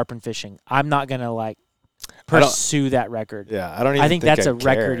being tarpon fishing. I'm not gonna pursue that record. Yeah, I don't. Even think that's a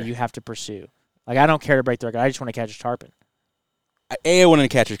record you have to pursue. Like I don't care to break the record. I just want to catch a tarpon. I want to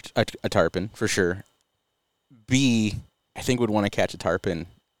catch a tarpon for sure. B, I think would want to catch a tarpon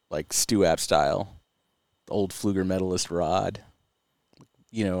like Stu App style, the old Pfluger Medalist rod,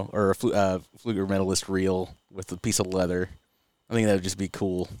 or a Pfluger Medalist reel with a piece of leather. I think that would just be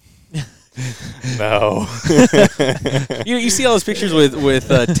cool. No. You see all those pictures with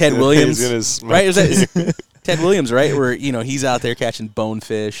Ted Williams, right? Is Ted Williams, right? Where he's out there catching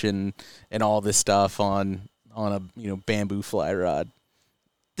bonefish and all this stuff on a bamboo fly rod.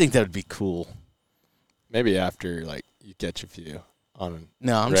 I think that would be cool. Maybe after you catch a few on.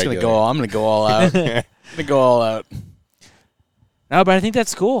 No, I'm just gonna go. I'm gonna go all out. I'm gonna go all out. No, but I think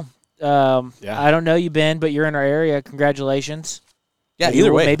that's cool. I don't know you, Ben, but you're in our area. Congratulations. Yeah,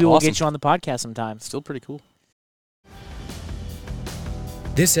 either way. Maybe we'll get you on the podcast sometime. Still pretty cool.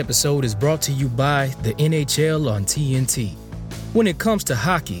 This episode is brought to you by the NHL on TNT. When it comes to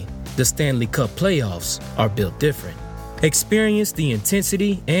hockey, the Stanley Cup playoffs are built different. Experience the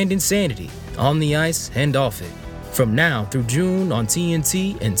intensity and insanity on the ice and off it. From now through June on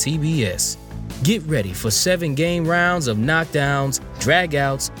TNT and TBS. Get ready for 7-game rounds of knockdowns,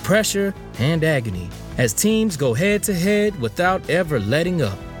 dragouts, pressure, and agony as teams go head-to-head without ever letting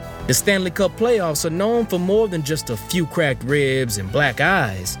up. The Stanley Cup playoffs are known for more than just a few cracked ribs and black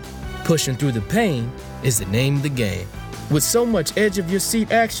eyes. Pushing through the pain is the name of the game. With so much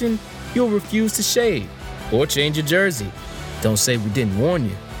edge-of-your-seat action, you'll refuse to shave or change your jersey. Don't say we didn't warn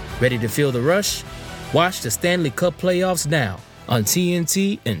you. Ready to feel the rush? Watch the Stanley Cup playoffs now on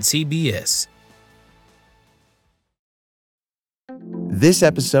TNT and TBS. This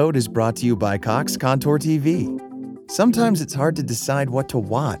episode is brought to you by Cox Contour TV. Sometimes it's hard to decide what to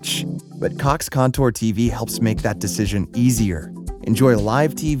watch, but Cox Contour TV helps make that decision easier. Enjoy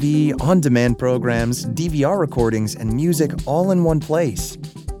live TV, on-demand programs, DVR recordings, and music all in one place.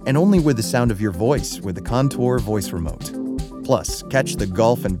 And only with the sound of your voice with the Contour voice remote. Plus, catch the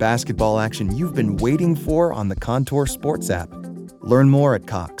golf and basketball action you've been waiting for on the Contour Sports app. Learn more at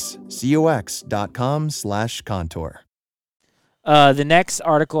cox.com/contour. The next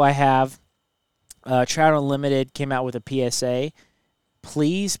article I have, Trout Unlimited came out with a PSA.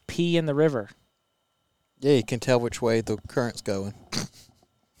 Please pee in the river. Yeah, you can tell which way the current's going.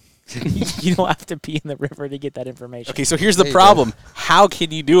 You don't have to pee in the river to get that information. Okay, so here's the problem. How can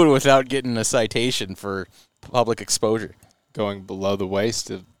you do it without getting a citation for public exposure? Going below the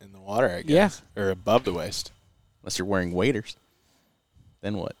waist in the water, I guess. Yeah. Or above the waist. Unless you're wearing waders.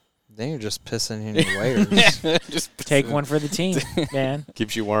 Then what? Then you're just pissing in your waders. Just take one for the team, man.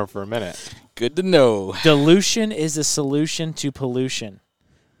 Keeps you warm for a minute. Good to know. Dilution is the solution to pollution.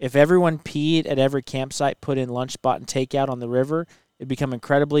 If everyone peed at every campsite, put in lunch spot and takeout on the river, it'd become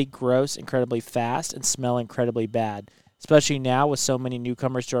incredibly gross, incredibly fast, and smell incredibly bad. Especially now with so many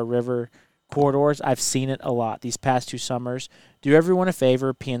newcomers to our river corridors, I've seen it a lot these past 2 summers. Do everyone a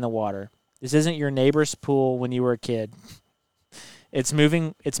favor, pee in the water. This isn't your neighbor's pool when you were a kid. It's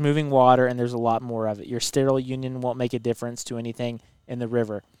moving water, and there's a lot more of it. Your sterile union won't make a difference to anything in the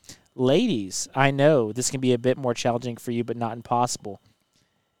river. Ladies, I know this can be a bit more challenging for you, but not impossible.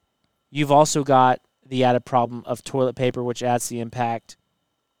 You've also got the added problem of toilet paper, which adds the impact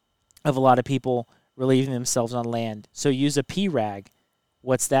of a lot of people relieving themselves on land. So use a pee rag.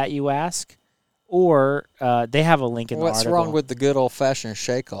 What's that, you ask? Or they have a link in the article. What's wrong with the good old-fashioned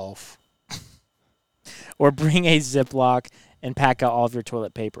shake-off? Or bring a Ziploc and pack out all of your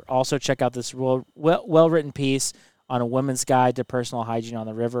toilet paper. Also, check out this well-written piece on a women's guide to personal hygiene on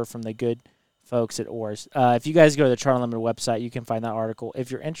the river from the good folks at Oars. If you guys go to the Trout Unlimited website, you can find that article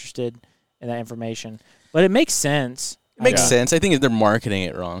if you're interested in that information. But it makes sense. It makes sense. I think they're marketing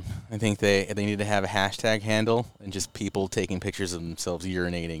it wrong. I think they need to have a hashtag handle and just people taking pictures of themselves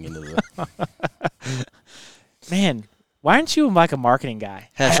urinating into the... Man, why aren't you like a marketing guy?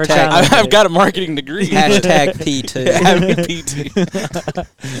 I've got a marketing degree. Hashtag P2.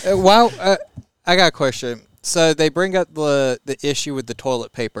 P2. I got a question. So they bring up the issue with the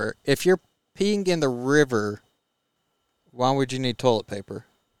toilet paper. If you're peeing in the river, why would you need toilet paper?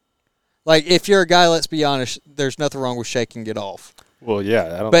 Like, if you're a guy, let's be honest, there's nothing wrong with shaking it off. Well,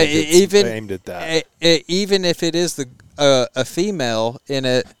 yeah, I don't think it's aimed at that. Even if it is a female in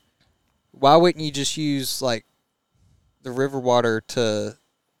it, why wouldn't you just use, like, the river water to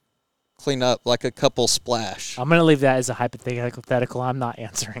clean up, like a couple splash? I'm going to leave that as a hypothetical. I'm not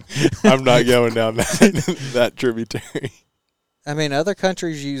answering. I'm not going down that tributary. I mean, other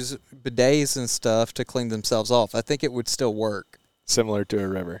countries use bidets and stuff to clean themselves off. I think it would still work. Similar to a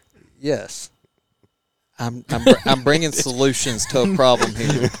river. Yes. I'm bringing solutions to a problem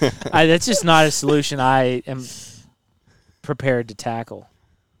here. That's just not a solution I am prepared to tackle.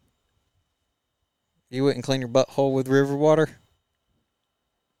 You wouldn't clean your butthole with river water?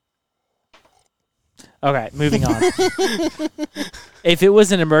 Okay, moving on. If it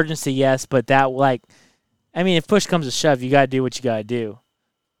was an emergency, yes, but that, like, I mean, if push comes to shove, you got to do what you got to do.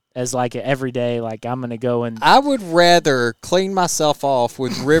 As, like, an everyday, like, I'm going to go and... I would rather clean myself off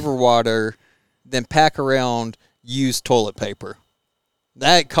with river water than pack around used toilet paper.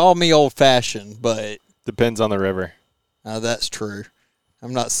 That, call me old-fashioned, but... Depends on the river. That's true.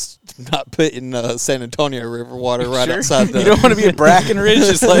 I'm not putting San Antonio river water right outside the... You don't want to be at Brackenridge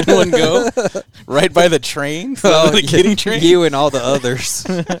just letting one go? Right by the train? The kiddie train? You and all the others.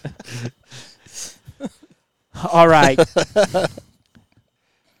 All right.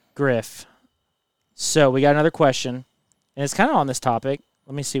 Griff. So we got another question, and it's kind of on this topic.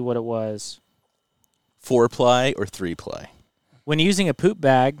 Let me see what it was. 4-ply or 3-ply? When you're using a poop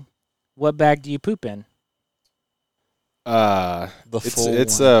bag, what bag do you poop in?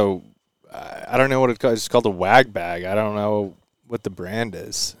 It's a I don't know what it's called. It's called a wag bag. I don't know what the brand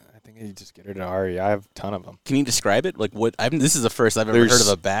is. I think you just get it at RE. I have a ton of them. Can you describe it? Like what? This is the first I've ever heard of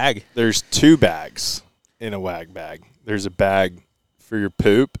a bag. There's 2 bags in a wag bag. There's a bag for your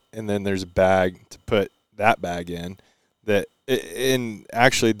poop, and then there's a bag to put that bag in.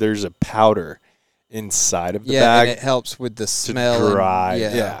 Actually, there's a powder inside of the bag. And it helps with the smell. To dry.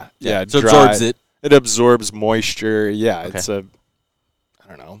 Yeah. So it absorbs it. It absorbs moisture. Yeah, Okay. It's I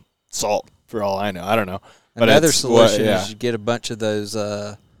don't know, salt for all I know. I don't know. But Another solution is you get a bunch of those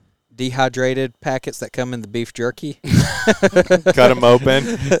dehydrated packets that come in the beef jerky. Cut them open.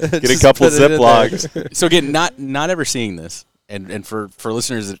 Get a couple Ziplocs. So again, not ever seeing this, and for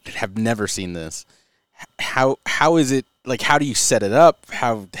listeners that have never seen this, how is it? Like, how do you set it up?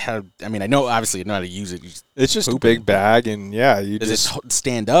 How? I mean, I know obviously you know how to use it. It's just a big bag, and you does just it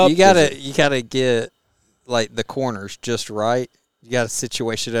stand up? You gotta get like the corners just right. You gotta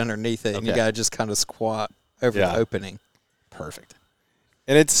situate it underneath it, and you gotta just kind of squat over the opening. Perfect.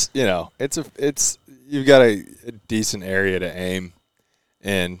 And it's you've got a decent area to aim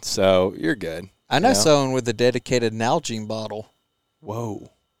in, so you're good. I know someone with a dedicated Nalgene bottle. Whoa.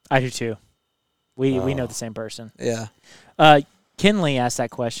 I do too. We know the same person. Yeah. Kinley asked that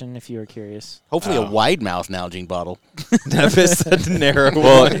question, if you were curious. Hopefully a wide mouth Nalgene bottle. If it's a narrow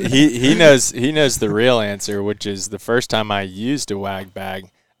Well, one. he knows the real answer, which is the first time I used a wag bag,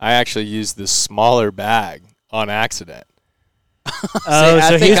 I actually used the smaller bag on accident. Oh,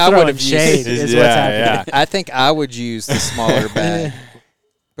 so he's throwing shade is what's happening. I think I would use the smaller bag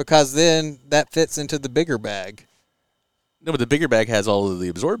because then that fits into the bigger bag. No, but the bigger bag has all of the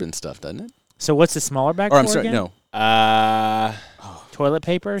absorbent stuff, doesn't it? So what's the smaller bag Or I'm for sorry, again? no. Toilet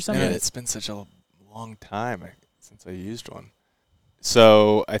paper or something? Man, it's been such a long time since I used one.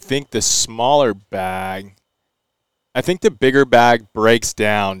 So I think the smaller bag, I think the bigger bag breaks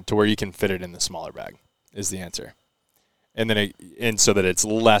down to where you can fit it in the smaller bag is the answer. And then so that it's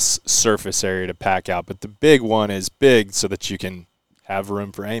less surface area to pack out. But the big one is big so that you can have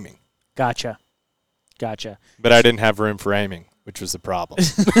room for aiming. Gotcha. But I didn't have room for aiming, which was the problem.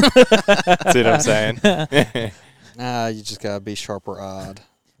 See what I'm saying? Nah, you just gotta be sharp or odd.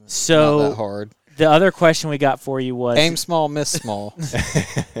 So not that hard. The other question we got for you was aim small, miss small.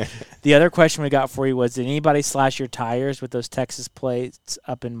 The other question we got for you was, did anybody slash your tires with those Texas plates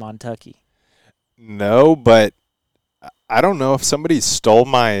up in Montucky? No, but I don't know if somebody stole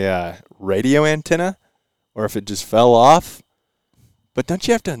my radio antenna or if it just fell off. But don't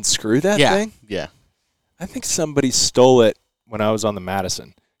you have to unscrew that thing? Yeah. I think somebody stole it when I was on the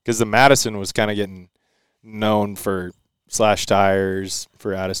Madison, because the Madison was kind of getting known for slash tires,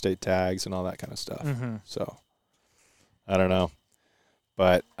 for out-of-state tags, and all that kind of stuff. Mm-hmm. So I don't know,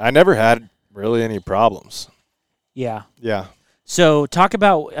 but I never had really any problems. Yeah. Yeah. So talk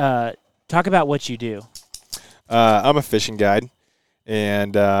about what you do. I'm a fishing guide,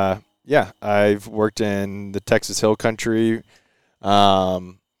 and I've worked in the Texas Hill Country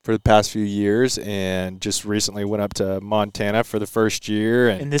for the past few years, and just recently went up to Montana for the first year.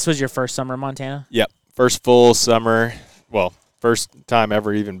 And this was your first summer in Montana? Yep, first full summer. Well, first time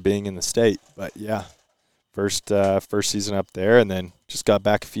ever even being in the state, but yeah, first season up there, and then just got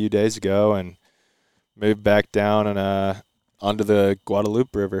back a few days ago and moved back down and onto the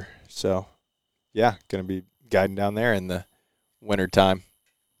Guadalupe River. So yeah, gonna be guiding down there in the winter time.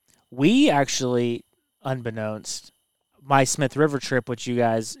 We actually, unbeknownst, my Smith River trip, which you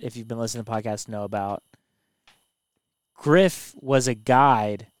guys, if you've been listening to the podcast, know about, Griff was a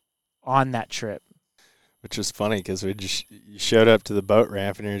guide on that trip. Which was funny because you showed up to the boat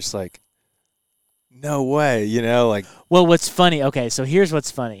ramp and you're just like, no way, like. Well, what's funny, okay, so here's what's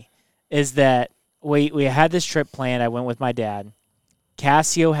funny, is that we had this trip planned. I went with my dad.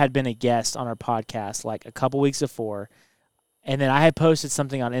 Cassio had been a guest on our podcast like a couple weeks before, and then I had posted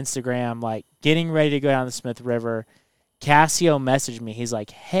something on Instagram like getting ready to go down the Smith River. Cassio messaged me. He's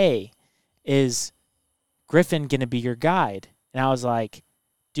like, hey, is Griffin going to be your guide? And I was like,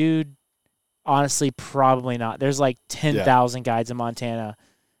 dude, honestly, probably not. There's like 10,000 guides in Montana.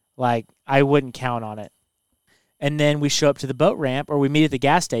 Like, I wouldn't count on it. And then we show up to the boat ramp, or we meet at the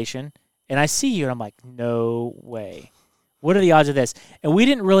gas station, and I see you, and I'm like, no way. What are the odds of this? And we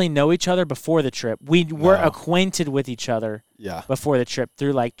didn't really know each other before the trip. We were acquainted with each other before the trip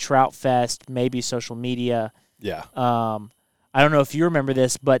through like Trout Fest, maybe social media. Yeah. I don't know if you remember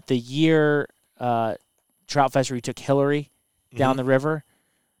this, but the year Trout Fest where you took Hillary down the river,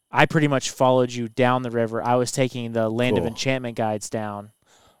 I pretty much followed you down the river. I was taking the Land of Enchantment guides down.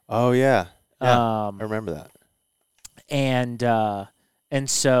 Oh, yeah. I remember that. and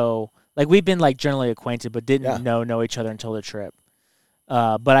so like we've been like generally acquainted, but didn't know each other until the trip.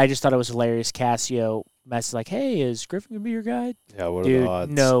 But I just thought it was hilarious. Cassio messaged like, "Hey, is Griffin gonna be your guide?" Yeah, what Dude, are the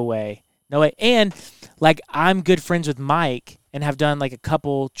odds? no way. And like I'm good friends with Mike and have done like a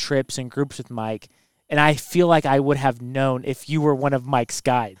couple trips and groups with Mike, and I feel like I would have known if you were one of Mike's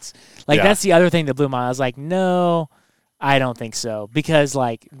guides. Like that's the other thing that blew my mind. I was like, no, I don't think so, because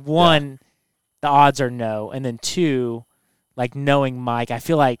like one, the odds are no, and then two, like knowing Mike, I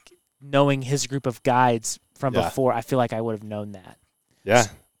feel like knowing his group of guides from before, I feel like I would have known that. Yeah,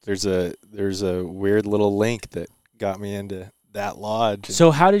 there's a weird little link that got me into that lodge. So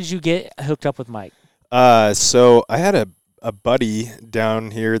how did you get hooked up with Mike? So I had a buddy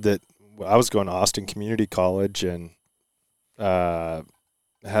down here that I was going to Austin Community College, and had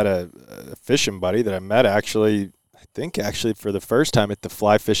a fishing buddy that I met actually for the first time at the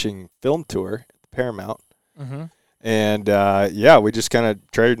fly fishing film tour at the Paramount. Mm-hmm. And we just kind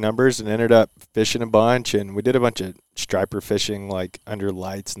of traded numbers and ended up fishing a bunch, and we did a bunch of striper fishing like under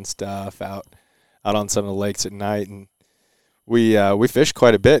lights and stuff out on some of the lakes at night, and we fished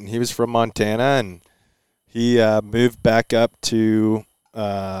quite a bit. And he was from Montana, and he moved back up to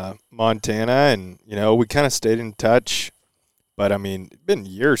Montana, and we kind of stayed in touch. But I mean, it's been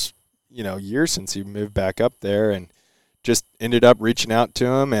years since he moved back up there, and just ended up reaching out to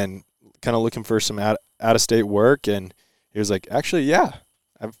him and kind of looking for some out of state work. And he was like, actually, yeah,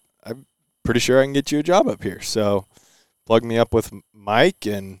 I'm pretty sure I can get you a job up here. So plugged me up with Mike,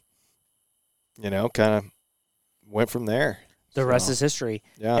 and kind of went from there. The rest is history.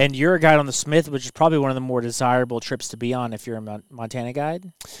 Yeah. And you're a guide on the Smith, which is probably one of the more desirable trips to be on if you're a Montana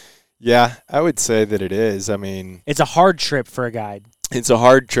guide. Yeah, I would say that it is. I mean, it's a hard trip for a guide. It's a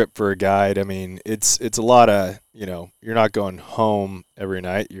hard trip for a guide. I mean, it's a lot of, you're not going home every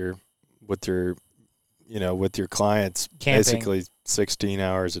night. You're with your clients camping. Basically 16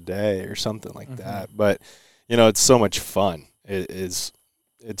 hours a day or something like that. But, it's so much fun. It's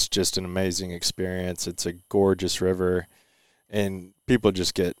just an amazing experience. It's a gorgeous river, and people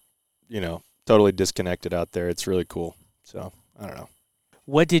just get, totally disconnected out there. It's really cool. So, I don't know.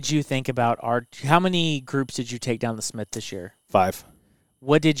 What did you think about how many groups did you take down the Smith this year? 5.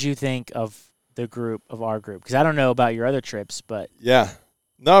 What did you think of our group? Because I don't know about your other trips, but. Yeah.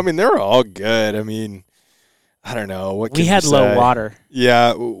 No, I mean, they were all good. I mean, I don't know. What we had low water.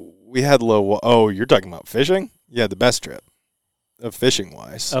 Yeah, we had low Oh, you're talking about fishing? Yeah, the best trip of fishing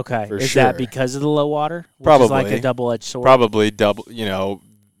wise. Okay. For Is sure. that because of the low water? Which Probably. is like a double-edged sword? Probably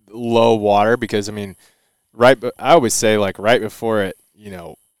low water, because, I mean, I always say, like, right before it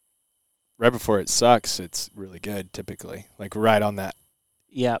sucks, it's really good typically. Like right on that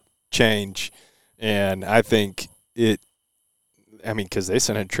change. And I think because they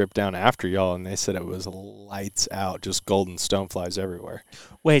sent a trip down after y'all, and they said it was lights out, just golden stoneflies everywhere.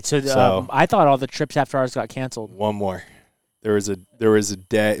 Wait, so I thought all the trips after ours got canceled. One more. There was a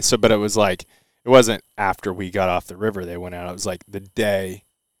day. So, but it was like, it wasn't after we got off the river they went out. It was like the day.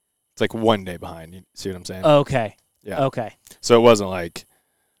 It's like one day behind. You see what I'm saying? Okay. Yeah. Okay. So it wasn't like.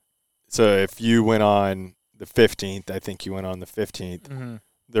 So if you went on the 15th, I think you went on the 15th. Mm-hmm.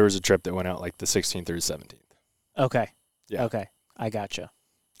 There was a trip that went out like the 16th or the 17th. Okay. Yeah. Okay. I gotcha.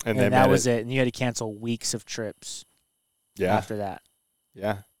 And that was it. And you had to cancel weeks of trips. Yeah. After that.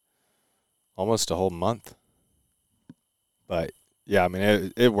 Yeah. Almost a whole month. But yeah, I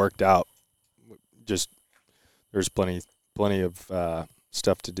mean, it worked out. Just there's plenty of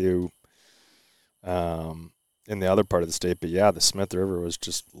stuff to do in the other part of the state. But yeah, the Smith River was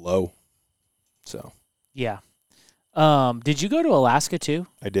just low. So. Yeah. Did you go to Alaska too?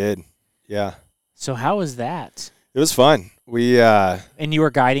 I did. Yeah. So how was that? It was fun. We And you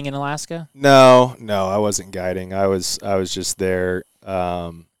were guiding in Alaska? No, I wasn't guiding. I was just there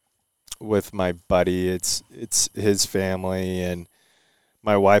with my buddy. It's his family, and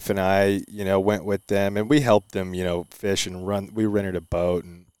my wife and I, went with them, and we helped them, fish and run. We rented a boat,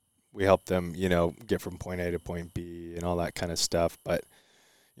 and we helped them, get from point A to point B and all that kind of stuff. But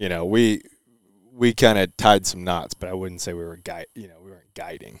we kind of tied some knots, but I wouldn't say we were we weren't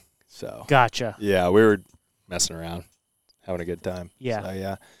guiding. So gotcha. Yeah, we were messing around, having a good time. Yeah. So,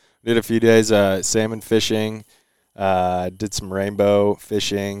 yeah. Did a few days salmon fishing, did some rainbow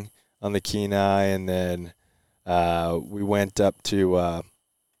fishing on the Kenai, and then we went up to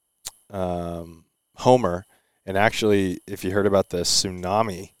Homer. And actually, if you heard about the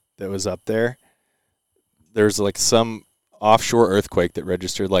tsunami that was up there, there's like some offshore earthquake that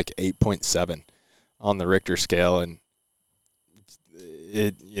registered like 8.7 on the Richter scale, and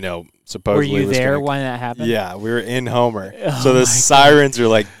it, supposedly. Were you was there when that happened? Yeah, we were in Homer. So the sirens are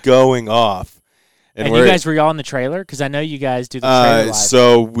like going off, And you guys were all in the trailer? Because I know you guys do the trailer life.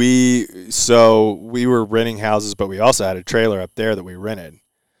 So we were renting houses, but we also had a trailer up there that we rented.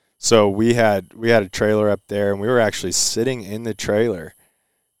 So we had a trailer up there, and we were actually sitting in the trailer,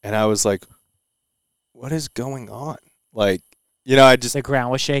 and I was like, "What is going on?" Like, I just the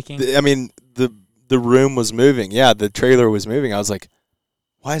ground was shaking. The room was moving. Yeah, the trailer was moving. I was like,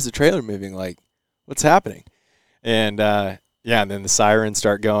 "Why is the trailer moving? Like, what's happening?" And and then the sirens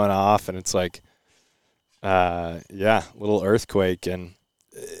start going off, and it's like, little earthquake, and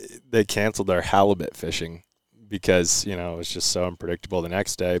they canceled our halibut fishing because it was just so unpredictable the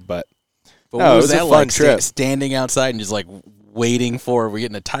next day. But what was that a fun trip? Standing outside and just like waiting for, we're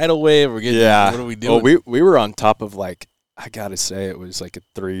getting a tidal wave. What are we doing? Well, we were on top of, like, I gotta say, it was like a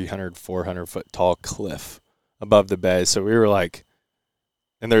 300, 400 foot tall cliff above the bay. So we were like,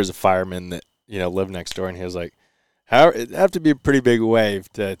 and there's a fireman that lived next door, and he was like, it'd have to be a pretty big wave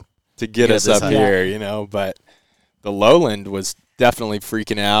to get us up here, But the lowland was definitely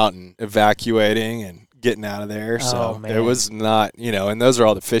freaking out and evacuating and getting out of there. So it was not, and those are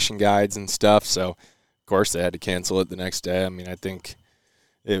all the fishing guides and stuff. So, of course, they had to cancel it the next day. I mean, I think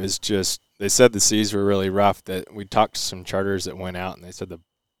it was just, they said the seas were really rough. That we talked to some charters that went out, and they said the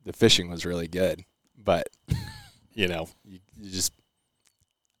fishing was really good. But, you just,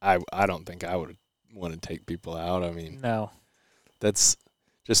 I don't think I would want to take people out. I mean, no, that's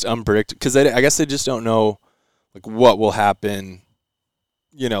just unpredictable, because I guess they just don't know, like, what will happen,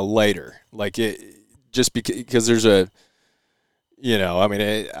 later. Like, it just because there's I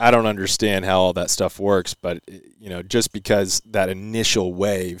don't understand how all that stuff works, but just because that initial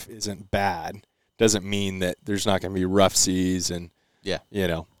wave isn't bad doesn't mean that there's not going to be rough seas and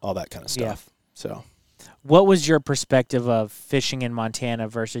all that kind of stuff. Yeah. So, what was your perspective of fishing in Montana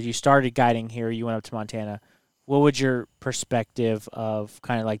versus, you started guiding here, you went up to Montana? What was your perspective of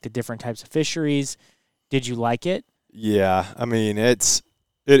kind of like the different types of fisheries? Did you like it? Yeah, I mean, it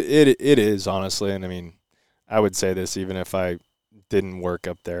is, honestly, and I mean, I would say this even if I didn't work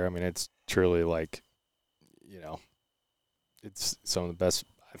up there. I mean, it's truly like, it's some of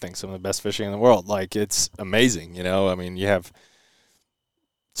the best fishing in the world. Like, it's amazing, I mean, you have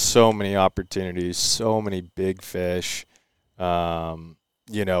so many opportunities, so many big fish, that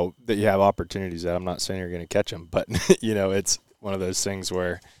you have opportunities that I'm not saying you're going to catch them, but, it's one of those things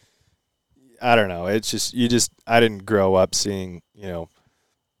where, I don't know, it's just, I didn't grow up seeing,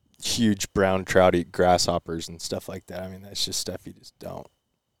 huge brown trout eat grasshoppers and stuff like that. I mean, that's just stuff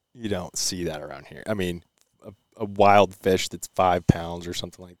you don't see that around here. I mean, a wild fish that's 5 pounds or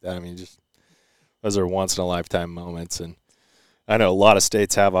something like that. I mean, just, those are once in a lifetime moments. And I know a lot of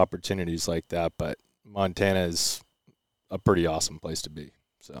states have opportunities like that, but Montana is a pretty awesome place to be.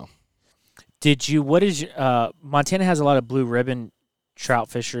 So, Montana has a lot of blue ribbon trout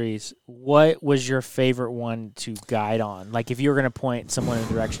fisheries. What was your favorite one to guide on? Like, if you were going to point someone in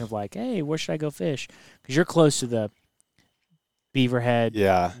the direction of like, hey, where should I go fish? Because you're close to the Beaverhead,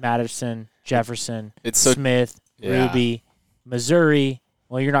 Madison, Jefferson, Smith, Ruby, Missouri.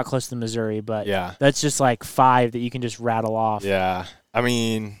 Well, you're not close to Missouri, but that's just like 5 that you can just rattle off. Yeah. I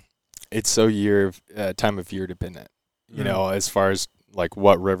mean, it's so time of year dependent, as far as like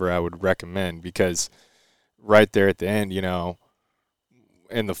what river I would recommend, because right there at the end,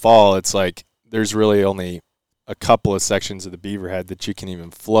 in the fall, it's like there's really only a couple of sections of the Beaverhead that you can even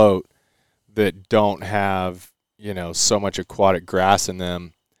float that don't have, so much aquatic grass in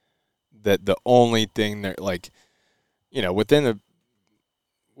them, that the only thing that, like, within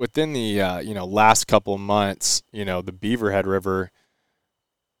the last couple of months, the Beaverhead River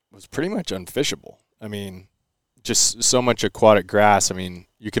was pretty much unfishable. I mean, just so much aquatic grass. I mean,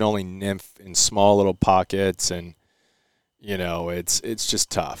 you can only nymph in small little pockets, and it's just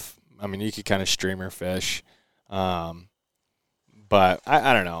tough. I mean, you could kind of streamer fish, but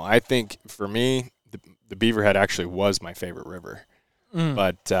I don't know. I think for me, the Beaverhead actually was my favorite river.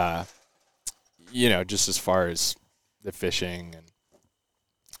 But just as far as the fishing,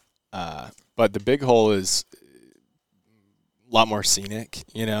 and but the Big Hole is a lot more scenic,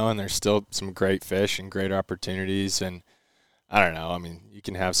 and there's still some great fish and great opportunities. And I don't know. I mean, you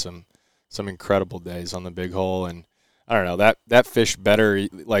can have some incredible days on the Big Hole, and I don't know, that fish better,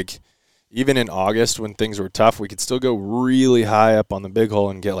 like, even in August when things were tough, we could still go really high up on the Big Hole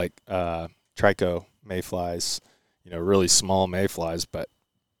and get like trico mayflies, really small mayflies, but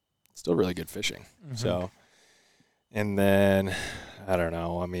still really good fishing. Mm-hmm. So, and then I don't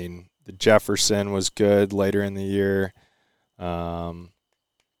know, I mean, the Jefferson was good later in the year. The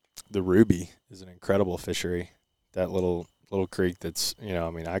Ruby is an incredible fishery. That little creek that's,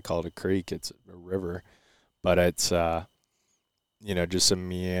 I call it a creek, it's a river. But it's, just a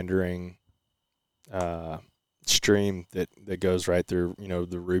meandering stream that goes right through,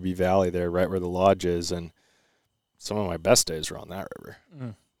 the Ruby Valley there, right where the lodge is, and some of my best days were on that river.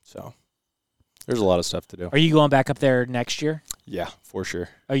 So there's a lot of stuff to do. Are you going back up there next year? Yeah, for sure.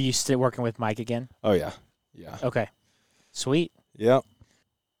 Are you still working with Mike again? Oh, yeah. Okay. Sweet. Yep.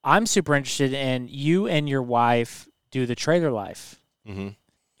 I'm super interested in you and your wife do the trailer life. Mm-hmm.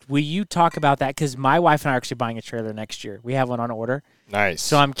 Will you talk about that? Because my wife and I are actually buying a trailer next year. We have one on order. Nice.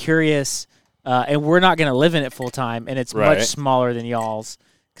 So I'm curious, and we're not going to live in it full time, and it's much smaller than y'all's,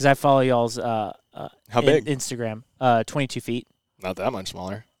 because I follow y'all's How big? Instagram, 22 feet. Not that much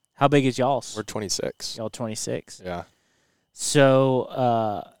smaller. How big is y'all's? We're 26. Y'all 26. Yeah.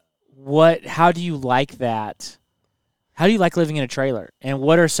 So how do you like that? How do you like living in a trailer? And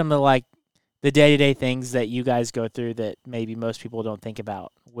what are some of the day-to-day things that you guys go through that maybe most people don't think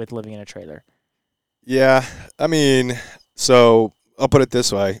about with living in a trailer? Yeah, I mean, so I'll put it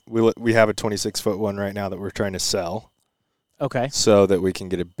this way. We have a 26-foot one right now that we're trying to sell. Okay. So that we can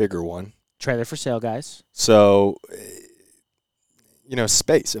get a bigger one. Trailer for sale, guys. So,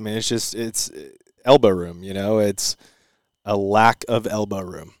 space. I mean, it's elbow room, it's a lack of elbow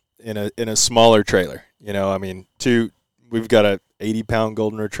room in a smaller trailer. I mean, we've got a 80-pound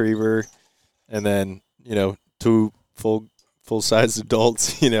golden retriever and then, 2 full-size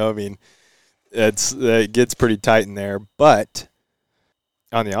adults, I mean, it gets pretty tight in there. But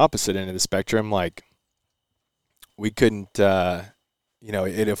on the opposite end of the spectrum, we couldn't,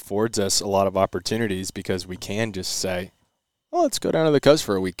 it affords us a lot of opportunities because we can just say, well, let's go down to the coast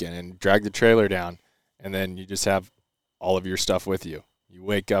for a weekend and drag the trailer down. And then you just have all of your stuff with you. You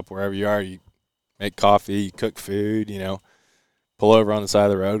wake up wherever you are, you make coffee, you cook food, pull over on the side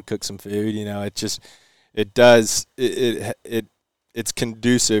of the road, cook some food, it's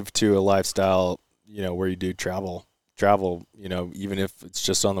conducive to a lifestyle, where you do travel, even if it's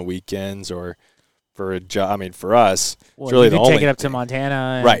just on the weekends or for a job. I mean, for us, it's really the only take it up to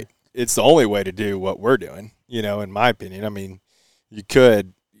Montana. Right. It's the only way to do what we're doing, in my opinion. I mean, you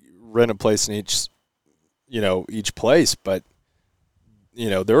could rent a place in each place, but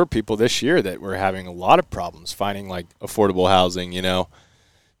there were people this year that were having a lot of problems finding affordable housing,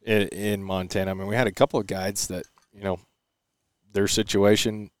 in Montana. I mean, we had a couple of guides that, their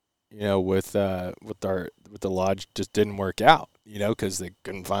situation, with the lodge just didn't work out, because they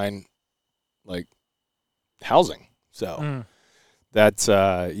couldn't find housing. So that's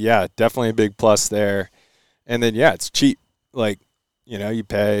definitely a big plus there. And then it's cheap. You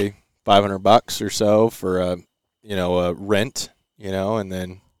pay $500 or so for a rent. And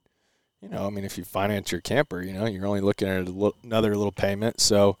then, I mean, if you finance your camper, you're only looking at another little payment.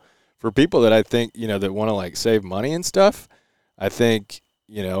 So for people that I think, that want to save money and stuff, I think,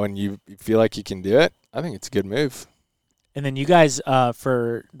 and you feel like you can do it, I think it's a good move. And then you guys,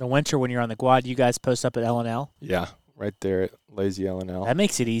 for the winter when you're on the quad, you guys post up at L&L? Yeah, right there at Lazy L&L. That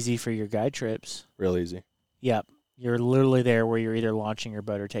makes it easy for your guide trips. Real easy. Yep. You're literally there where you're either launching your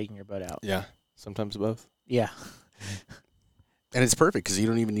boat or taking your boat out. Yeah, sometimes both. Yeah. And it's perfect because you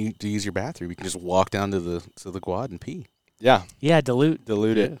don't even need to use your bathroom. You can just walk down to the quad and pee. Yeah. Yeah, dilute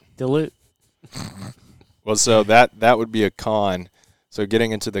it. Dilute. Well, so that would be a con. So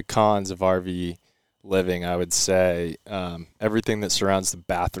getting into the cons of RV living, I would say everything that surrounds the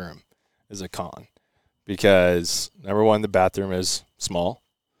bathroom is a con. Because, number one, the bathroom is small.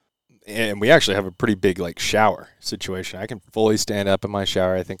 And we actually have a pretty big, shower situation. I can fully stand up in my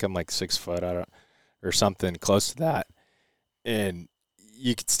shower. I think I'm 6 foot or something close to that. And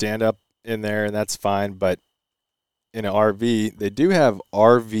you could stand up in there, and that's fine. But in an RV, they do have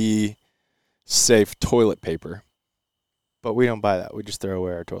RV-safe toilet paper. But we don't buy that. We just throw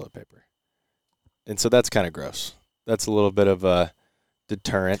away our toilet paper. And so that's kind of gross. That's a little bit of a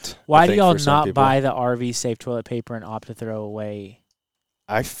deterrent. Why do y'all not buy the RV-safe toilet paper and opt to throw away?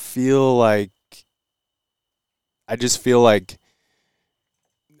 I just feel like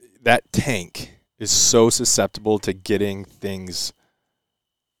that tank is so susceptible to getting things,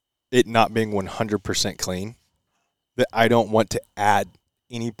 it not being 100% clean, that I don't want to add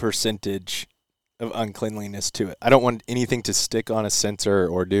any percentage of uncleanliness to it. I don't want anything to stick on a sensor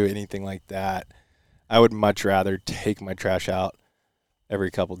or do anything like that. I would much rather take my trash out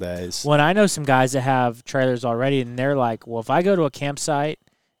every couple days. Well, I know some guys that have trailers already, and they're like, well, if I go to a campsite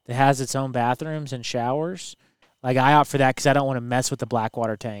that has its own bathrooms and showers, I opt for that because I don't want to mess with the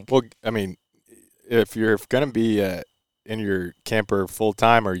Blackwater tank. Well, I mean, if you're going to be in your camper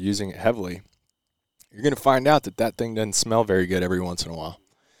full-time or using it heavily, you're going to find out that thing doesn't smell very good every once in a while.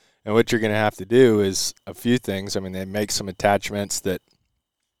 And what you're going to have to do is a few things. I mean, they make some attachments that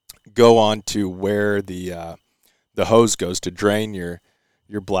go on to where the hose goes to drain your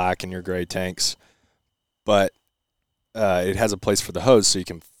black and your gray tanks. but it has a place for the hose, so you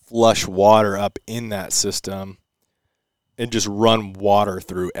can flush water up in that system and just run water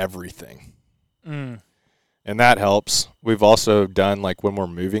through everything. Mm. And that helps. We've also done, like, when we're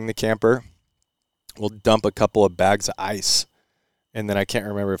moving the camper, we'll dump a couple of bags of ice, and then I can't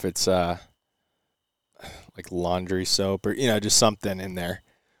remember if it's like laundry soap or, just something in there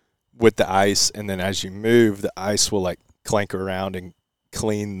with the ice. And then as you move, the ice will, like, clank around and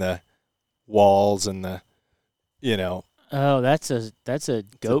clean the walls and the, Oh, that's a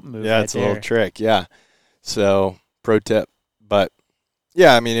goat move. Yeah, right it's there. a little trick. Yeah. So, pro tip. But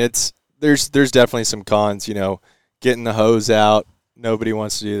yeah, I mean, there's definitely some cons. Getting the hose out. Nobody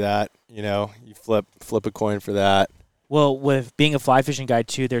wants to do that. You flip a coin for that. Well, with being a fly fishing guide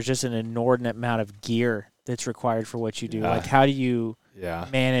too, there's just an inordinate amount of gear that's required for what you do. Yeah. Like, how do you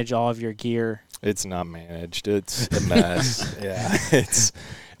manage all of your gear? It's not managed. It's a mess. Yeah.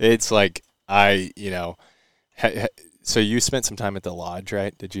 It's like so you spent some time at the lodge,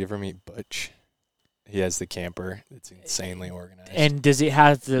 right? Did you ever meet Butch? He has the camper. It's insanely organized. And does it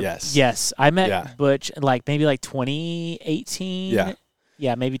have the? Yes. I met Butch maybe 2018. Yeah.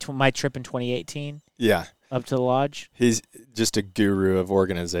 Yeah, maybe my trip in 2018. Yeah. Up to the lodge. He's just a guru of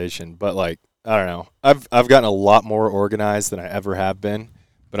organization, but I don't know. I've gotten a lot more organized than I ever have been,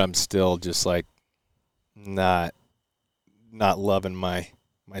 but I'm still just not loving my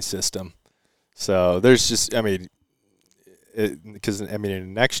system. So there's just, because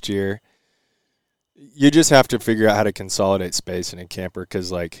in next year, you just have to figure out how to consolidate space in a camper.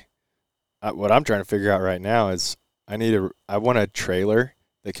 Because what I'm trying to figure out right now is I want a trailer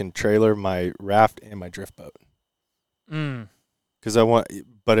that can trailer my raft and my drift boat. Because but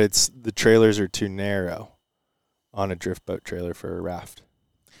the trailers are too narrow on a drift boat trailer for a raft.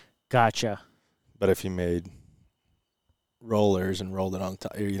 Gotcha. But if you made rollers and rolled it on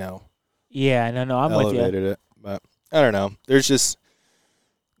top, Yeah, no, I'm with you. Elevated it, but I don't know. There's just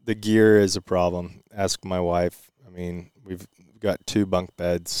the gear is a problem. Ask my wife. We've got 2 bunk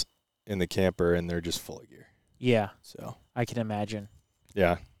beds in the camper, and they're just full of gear. Yeah. So I can imagine.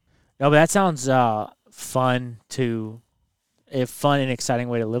 Yeah. No, but that sounds fun a fun and exciting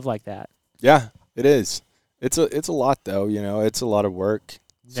way to live like that. Yeah, it is. It's a lot though. It's a lot of work.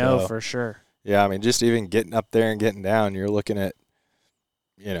 No, So, for sure. yeah, just even getting up there and getting down, you're looking at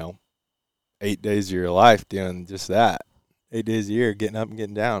 8 days of your life doing just that. 8 days a year, getting up and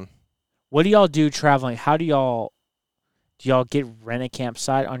getting down. What do y'all do traveling? How do y'all rent a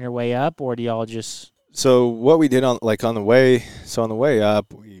campsite on your way up, or do y'all just? So what we did on the way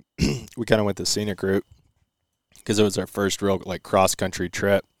up, we we kind of went the scenic route because it was our first real cross country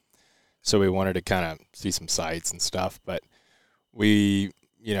trip. So we wanted to kind of see some sights and stuff, but we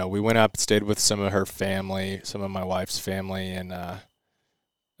went up, stayed with some of her family, some of my wife's family, and where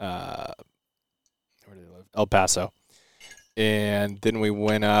do they live? El Paso. And then we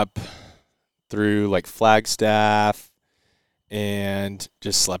went up through Flagstaff and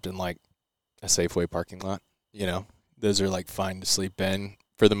just slept in a Safeway parking lot. Those are fine to sleep in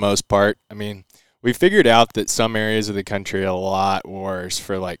for the most part. We figured out that some areas of the country are a lot worse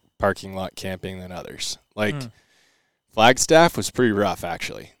for parking lot camping than others. Flagstaff was pretty rough,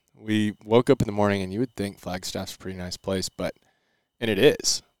 actually. We woke up in the morning and you would think Flagstaff's a pretty nice place, and it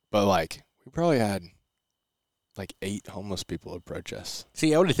is. But we probably had 8 homeless people approach us.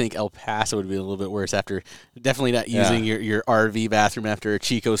 See, I would think El Paso would be a little bit worse after definitely not using your RV bathroom after a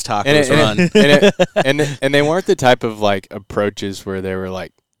Chico's Tacos run. And they weren't the type of approaches where they were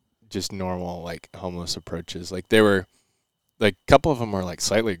just normal homeless approaches. They were a couple of them were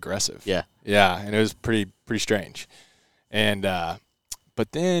slightly aggressive. Yeah. Yeah, and it was pretty strange. And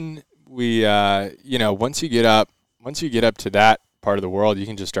but then we once you get up to that part of the world, you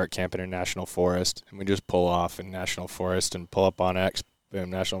can just start camping in National Forest, and we just pull off in National Forest and pull up on X, boom,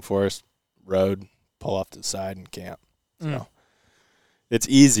 National Forest road, pull off to the side and camp. So it's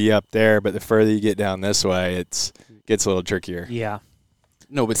easy up there, but the further you get down this way, it gets a little trickier. Yeah.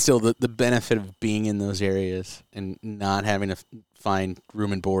 No, but still, the benefit of being in those areas and not having to find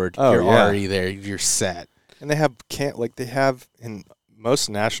room and board, you're already there, you're set. And they have they have in most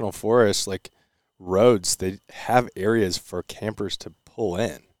national forests, roads, they have areas for campers to pull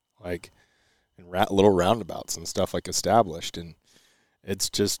in, and little roundabouts and stuff established, and it's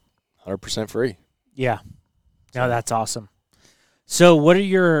just 100% free. Yeah. No, that's awesome. So what are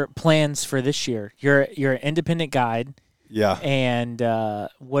your plans for this year? You're an independent guide. Yeah. And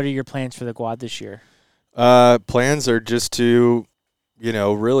what are your plans for the quad this year? Plans are just to,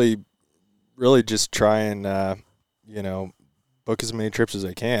 really just try and, book as many trips as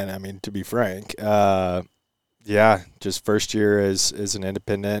I can. To be frank, just first year as an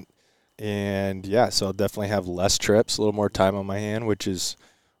independent, And yeah, so I'll definitely have less trips, a little more time on my hand, which is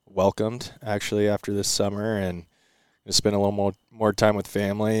welcomed actually after this summer, and to spend a little more time with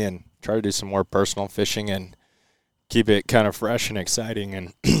family and try to do some more personal fishing and keep it kind of fresh and exciting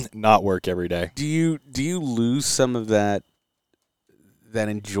and not work every day. Do you lose some of that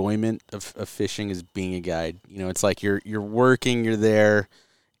enjoyment of fishing as being a guide? It's like you're working, you're there,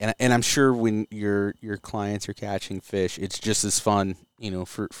 and I'm sure when your clients are catching fish, it's just as fun,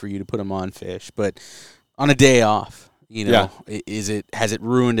 for you to put them on fish. But on a day off, has it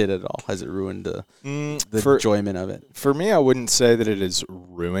ruined it at all? Has it ruined the enjoyment of it? For me, I wouldn't say that it has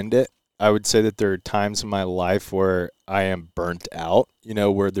ruined it. I would say that there are times in my life where I am burnt out,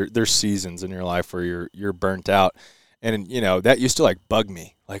 where there's seasons in your life where you're burnt out. And, that used to, bug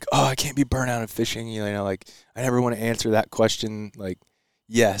me. Like, oh, I can't be burnt out of fishing. I never want to answer that question,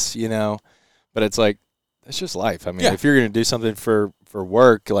 yes, But it's that's just life. I mean, if you're going to do something for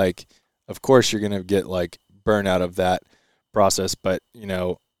work, of course you're going to get, burnt out of that process. But,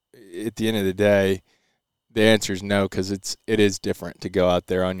 at the end of the day, the answer is no, because it is different to go out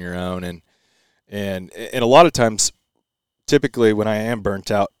there on your own. And a lot of times, typically when I am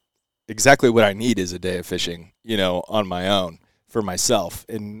burnt out, exactly what I need is a day of fishing, on my own for myself,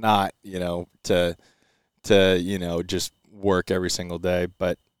 and not, to just work every single day.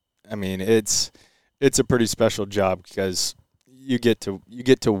 But I mean, it's a pretty special job because you get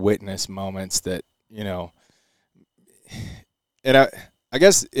to witness moments that, and I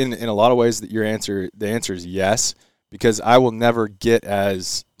guess in a lot of ways that the answer is yes, because I will never get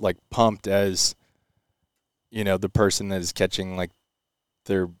as pumped as, the person that is catching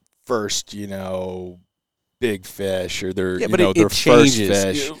their first, big fish or their, their first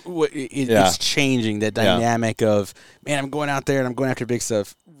fish. It's changing the dynamic of, man, I'm going out there and I'm going after big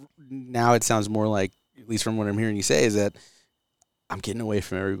stuff. Now it sounds more like, at least from what I'm hearing you say, is that I'm getting away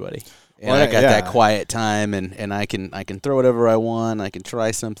from everybody. And I got that quiet time, and I can throw whatever I want. I can try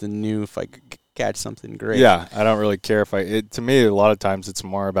something new if I catch something great. Yeah, I don't really care if to me, a lot of times it's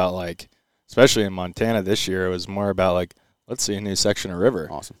more about especially in Montana this year, it was more about let's see a new section of river.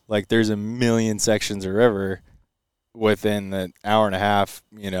 Awesome. There's a million sections of river within the hour and a half,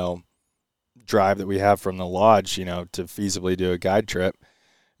 drive that we have from the lodge, to feasibly do a guide trip.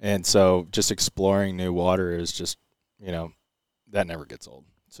 And so just exploring new water is just, that never gets old.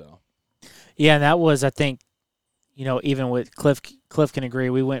 So. Yeah, and that was, I think, even with Cliff can agree,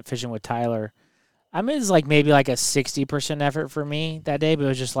 we went fishing with Tyler. I mean, it's maybe a 60% effort for me that day, but it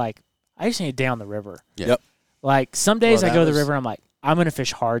was just I just need to day on the river. Yep. Some days I go to the river and I'm I'm going to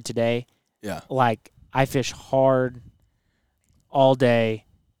fish hard today. Yeah. I fish hard all day.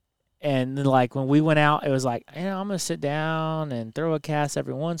 And then, when we went out, it was I'm going to sit down and throw a cast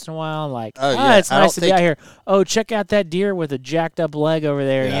every once in a while. It's nice to be out here. Oh, check out that deer with a jacked up leg over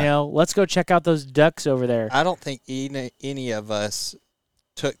there. Yeah. Let's go check out those ducks over there. I don't think any of us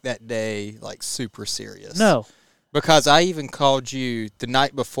took that day super serious. No. Because I even called you the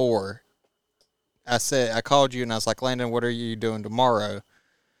night before. I called you and I was like, Landon, what are you doing tomorrow?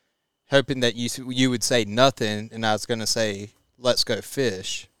 Hoping that you would say nothing, and I was going to say, let's go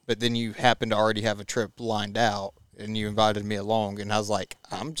fish. But then you happened to already have a trip lined out, and you invited me along, and I was like,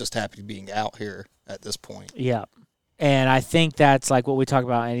 I'm just happy being out here at this point. Yeah. And I think that's what we talk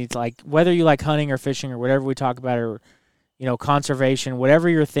about. And it's whether you like hunting or fishing or whatever we talk about, or, conservation, whatever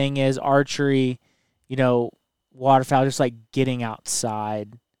your thing is, archery, waterfowl, just getting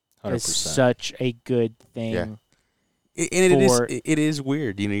outside 100%. is such a good thing. Yeah. And it is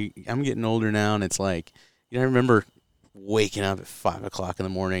weird. I'm getting older now, and it's I remember waking up at 5 o'clock in the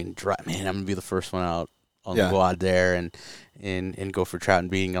morning, man, I'm gonna be the first one out on the quad there, and go for trout and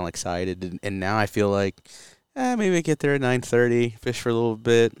being all excited. And now I feel maybe I get there at 9:30, fish for a little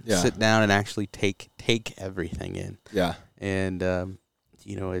bit, sit down and actually take everything in. Yeah. And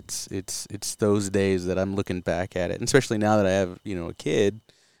it's those days that I'm looking back at it, and especially now that I have a kid.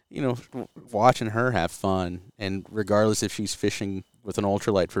 Watching her have fun, and regardless if she's fishing with an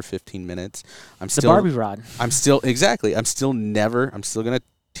ultralight for 15 minutes, the Barbie rod. I'm still going to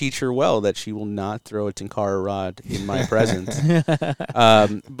teach her well that she will not throw a Tenkara rod in my presence.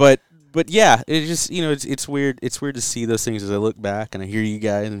 But yeah, it just, it's weird. It's weird to see those things as I look back and I hear you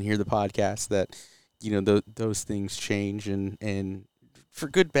guys and hear the podcast that, those things change and for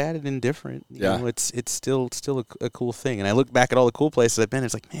good, bad, and indifferent. You know, it's still a cool thing. And I look back at all the cool places I've been.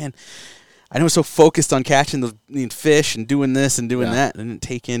 It's man, I was so focused on catching the fish and doing this and doing that, and didn't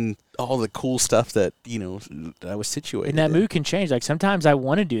take in all the cool stuff that I was situated. And that mood can change. Sometimes I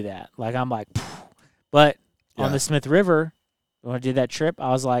want to do that. I'm but on the Smith River, when I did that trip,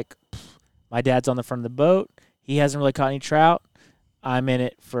 I was my dad's on the front of the boat. He hasn't really caught any trout. I'm in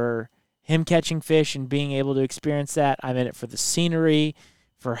it for him catching fish and being able to experience that. I'm in it for the scenery,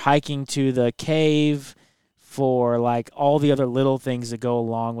 for hiking to the cave, for like all the other little things that go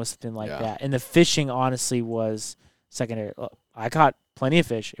along with something like that. And the fishing honestly was secondary. I caught plenty of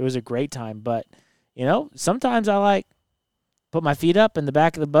fish. It was a great time, but sometimes I like put my feet up in the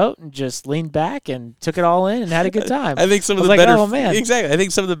back of the boat and just leaned back and took it all in and had a good time. I think some of the better exactly. I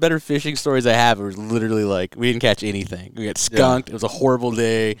think some of the better fishing stories I have were literally like we didn't catch anything. We got skunked. It was a horrible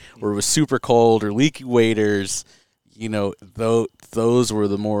day, or it was super cold, or leaky waders. Those were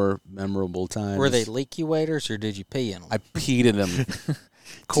the more memorable times. Were they leaky waders, or did you pee in them? I peed in them.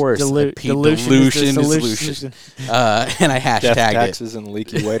 Of course, dilution. And I hashtagged Death taxes and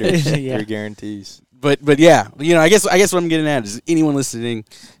leaky waders. Yeah. 3 guarantees. But yeah, I guess what I'm getting at is anyone listening,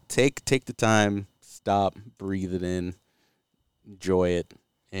 take the time, stop, breathe it in, enjoy it,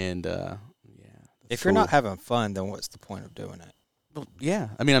 and if you're not having fun, then what's the point of doing it? Well, yeah,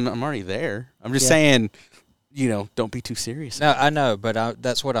 I mean, I'm already there. I'm just saying, don't be too serious. No, I know, but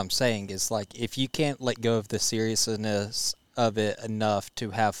that's what I'm saying is like if you can't let go of the seriousness of it enough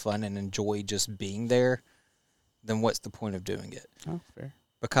to have fun and enjoy just being there, then what's the point of doing it? Oh, fair.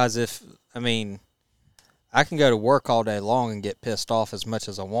 Because I can go to work all day long and get pissed off as much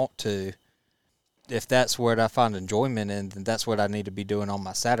as I want to. If that's what I find enjoyment in, then that's what I need to be doing on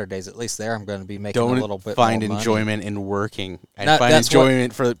my Saturdays. At least there I'm going to be making a little bit more money. Don't find enjoyment in working. I find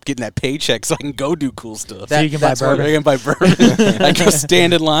enjoyment for getting that paycheck so I can go do cool stuff. So you can buy bourbon. I can buy bourbon. I go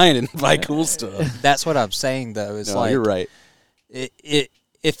stand in line and buy cool stuff. That's what I'm saying, though. Is you're right.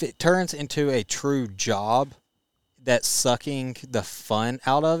 If it turns into a true job that's sucking the fun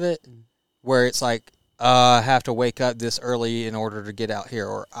out of it, where it's like, I have to wake up this early in order to get out here,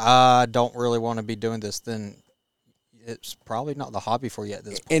 or I don't really want to be doing this, then it's probably not the hobby for you at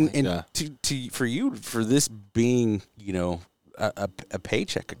this point. And for you, for this being, a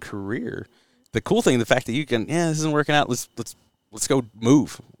paycheck, a career, the cool thing, the fact that you can, this isn't working out, let's go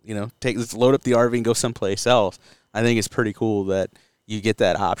move, let's load up the RV and go someplace else. I think it's pretty cool that you get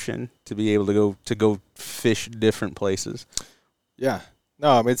that option to be able to go fish different places. Yeah.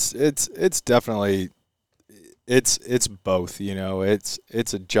 No, I mean, it's definitely it's both,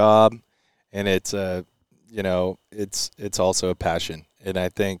 it's a job and it's it's also a passion. And I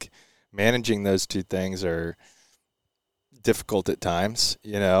think managing those two things are difficult at times,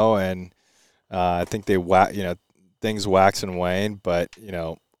 and I think things wax and wane, but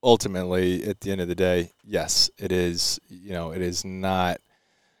ultimately at the end of the day, yes, it is, it is not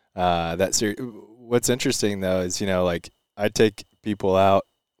that serious. What's interesting though is, I take people out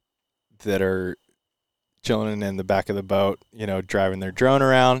that are chilling in the back of the boat, driving their drone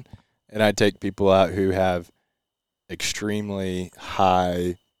around, and I take people out who have extremely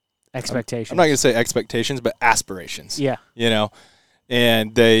high expectations. I'm not going to say expectations, but aspirations. Yeah.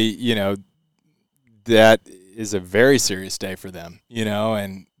 And they, that is a very serious day for them,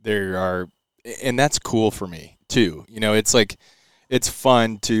 and and that's cool for me too. It's like, it's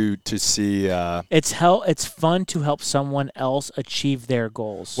fun to see. It's fun to help someone else achieve their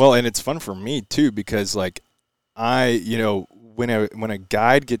goals. Well, and it's fun for me too because like when a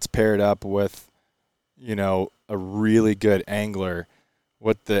guide gets paired up with a really good angler,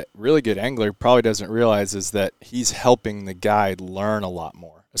 what the really good angler probably doesn't realize is that he's helping the guide learn a lot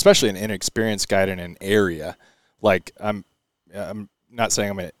more, especially an inexperienced guide in an area. Like I'm not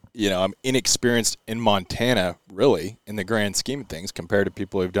saying I'm inexperienced in Montana, really, in the grand scheme of things, compared to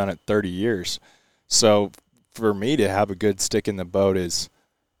people who've done it 30 years. So for me to have a good stick in the boat is,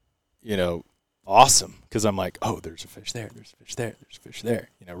 awesome, because I'm like, oh, there's a fish there, there's a fish there, there's a fish there,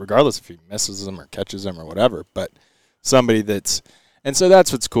 regardless if he misses them or catches them or whatever. But somebody and so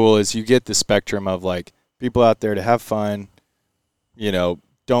that's what's cool is you get the spectrum of like people out there to have fun,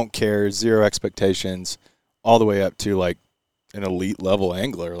 don't care, zero expectations, all the way up to like an elite level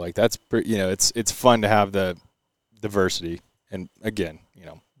angler. Like that's pretty, it's fun to have the diversity and again,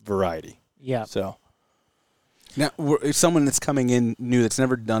 variety. Yeah. So now, if someone that's coming in new that's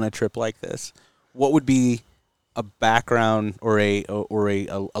never done a trip like this, what would be a background or a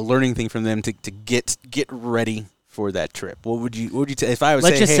learning thing from them to get ready for that trip? What would you if I was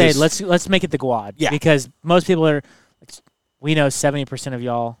let's make it the Guad. Yeah. Because most people we know 70% of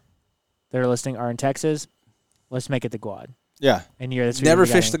y'all that are listening are in Texas. Let's make it the Guad. Yeah. And that's never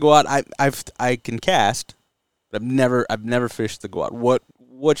fished the Guad. I can cast, but I've never fished the Guad.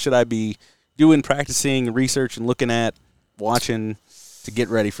 What should I be doing, practicing, research, and looking at, watching to get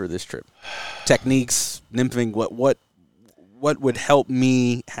ready for this trip? Techniques, nymphing. What would help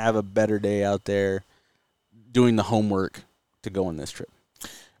me have a better day out there doing the homework to go on this trip?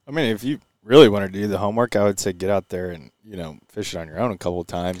 I mean, really want to do the homework, I would say get out there and, fish it on your own a couple of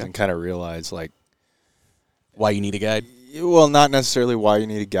times and kind of realize, like, why you need a guide. Well, not necessarily why you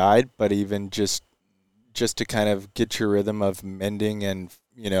need a guide, but even just to kind of get your rhythm of mending and,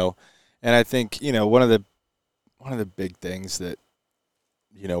 and I think, one of the big things that,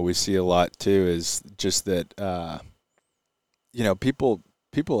 we see a lot too is just that,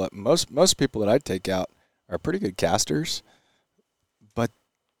 most people that I take out are pretty good casters, but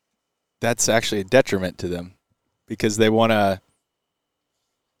that's actually a detriment to them because they want to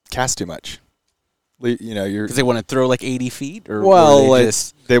cast too much. Because they want to throw like 80 feet, or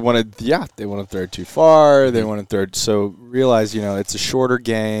they want to throw too far. Mm-hmm. They want to throw. So realize, it's a shorter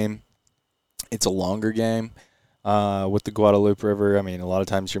game, it's a longer game. With the Guadalupe River, I mean, a lot of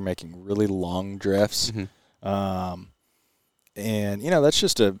times you're making really long drifts, and that's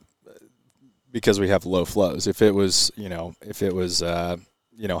just because we have low flows. If it was,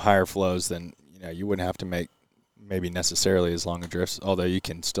 higher flows, then you wouldn't have to make maybe necessarily as long a drifts. Although you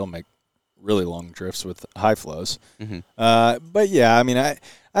can still make really long drifts with high flows. Mm-hmm. But yeah, I mean, I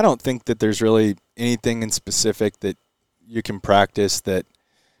don't think that there's really anything in specific that you can practice that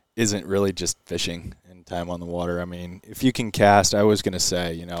isn't really just fishing and time on the water. I mean, if you can cast, I was going to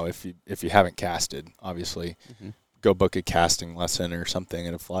say, if you haven't casted, obviously, go book a casting lesson or something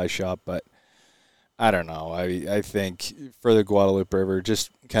at a fly shop. But I don't know. I think for the Guadalupe River,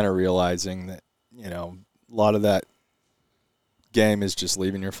 just kind of realizing that, a lot of that game is just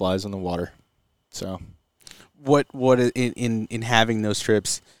leaving your flies in the water. So what in having those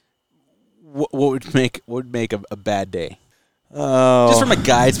trips, what would make a bad day? Oh, just from a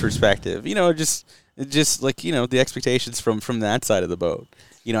guide's perspective, just like, the expectations from that side of the boat.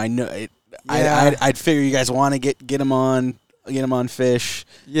 I know I'd figure you guys want to get them on fish.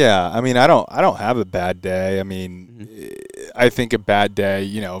 Yeah, I mean, I don't have a bad day. I mean, I think a bad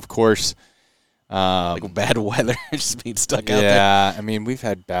day, of course, like bad weather, just being stuck out there. Yeah, I mean, we've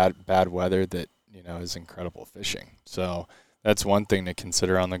had bad weather that is incredible fishing. So that's one thing to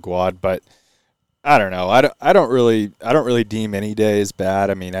consider on the Guad. But I don't know. I don't really deem any day as bad.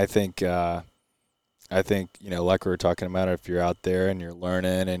 I mean, I think like we were talking about, if you're out there and you're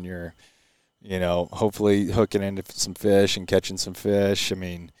learning and you're hopefully hooking into some fish and catching some fish. I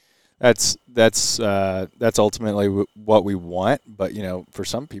mean, that's ultimately what we want. But for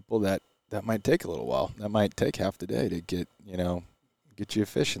some people that might take a little while. That might take half the day to get you a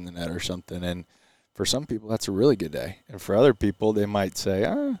fish in the net or something. And for some people, that's a really good day. And for other people, they might say,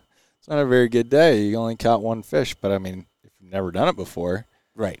 it's not a very good day. You only caught one fish. But I mean, if you've never done it before,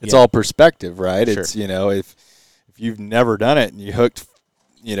 right? It's all perspective, right? Sure. It's if you've never done it and you hooked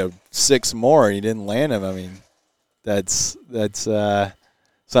 6 more and you didn't land them, I mean, that's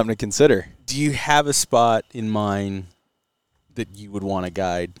something to consider. Do you have a spot in mind that you would want to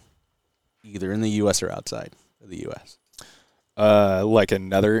guide, either in the U.S. or outside of the U.S.? Like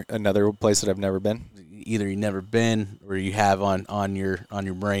another place that I've never been. Either you've never been or you have on your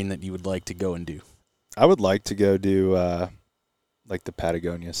brain that you would like to go and do. I would like to go do like the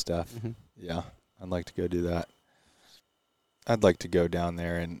Patagonia stuff. Mm-hmm. Yeah, I'd like to go do that. I'd like to go down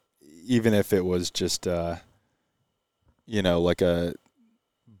there, and even if it was just like a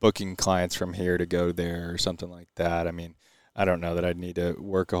booking clients from here to go there or something like that. I mean, I don't know that I'd need to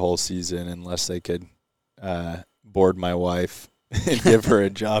work a whole season unless they could board my wife and give her a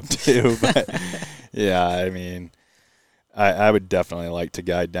job too. But yeah, I mean, I would definitely like to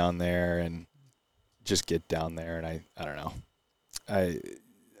guide down there and just get down there. And I don't know. I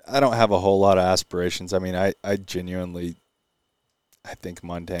don't have a whole lot of aspirations. I mean, I genuinely, I think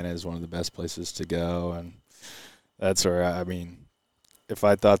Montana is one of the best places to go. And that's where, I mean, if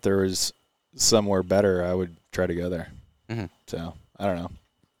I thought there was somewhere better, I would try to go there. Mm-hmm. So, I don't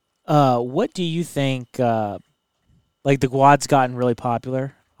know. What do you think, like the Guad's gotten really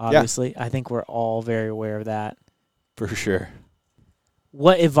popular, obviously. Yeah. I think we're all very aware of that. For sure.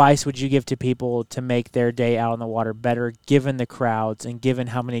 What advice would you give to people to make their day out on the water better, given the crowds and given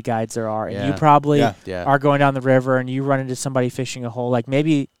how many guides there are? And you probably are going down the river and you run into somebody fishing a hole, like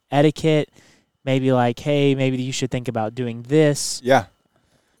maybe etiquette, maybe like, hey, maybe you should think about doing this. Yeah.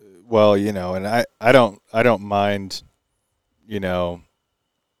 Well, and I don't mind,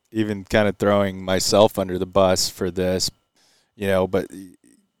 even kind of throwing myself under the bus for this, but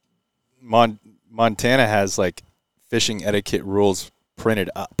Montana has like fishing etiquette rules printed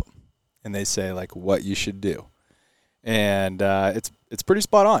up, and they say like what you should do, and it's pretty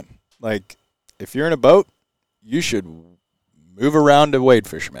spot on. Like if you're in a boat, you should move around to wade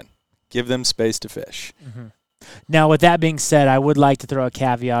fishermen, give them space to fish. Mm-hmm. Now, with that being said, I would like to throw a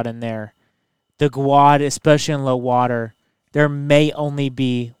caveat in there. The Guad, especially in low water, there may only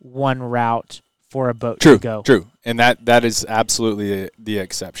be one route for a boat True, to go. true. And that is absolutely the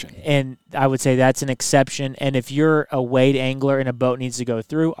exception. And I would say that's an exception. And if you're a wade angler and a boat needs to go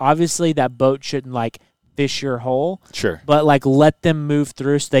through, obviously that boat shouldn't like fish your hole. Sure. But like let them move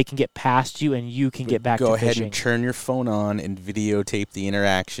through so they can get past you and you can get back to Go fishing. ahead and turn your phone on and videotape the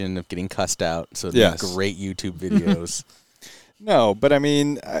interaction of getting cussed out. So Yes. these great YouTube videos. No, but I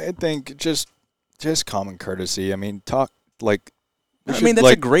mean, I think just common courtesy. I mean, talk like. I mean, that's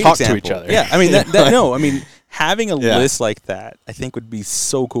a great talk example. to each other. Yeah, I mean, no, I mean, having a list like that, I think would be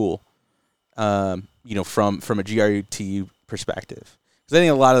so cool. From a GRUTU perspective, because I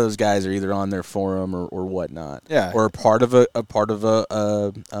think a lot of those guys are either on their forum or whatnot, or part of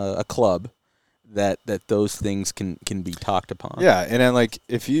a club that those things can be talked upon. Yeah, and then like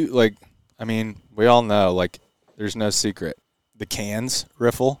if you like, I mean, we all know like there's no secret. The cans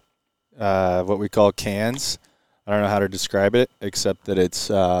riffle, what we call cans. I don't know how to describe it except that it's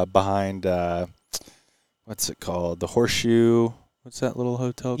behind what's it called? The Horseshoe. What's that little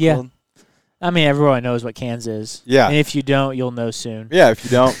hotel called? I mean, everyone knows what Cans is. Yeah. And if you don't, you'll know soon. Yeah, if you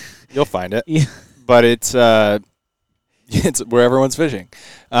don't, you'll find it. Yeah. But it's where everyone's fishing.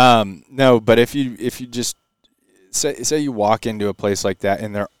 No, but if you just say you walk into a place like that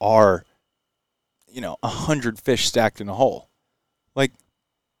and there are 100 fish stacked in a hole. Like,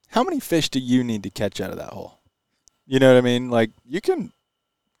 how many fish do you need to catch out of that hole? You know what I mean? Like, you can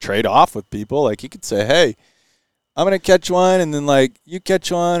trade off with people. Like, you could say, hey, I'm going to catch one, and then, like, you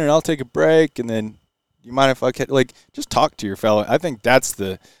catch one, and I'll take a break, and then you mind if I catch? Like, just talk to your fellow. I think that's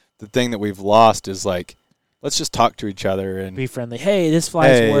the thing that we've lost is, like, let's just talk to each other and be friendly. Hey, this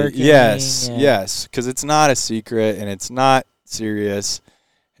fly's working. Yes, yes, because it's not a secret, and it's not serious,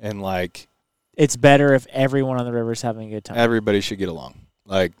 and, like, it's better if everyone on the river is having a good time. Everybody should get along.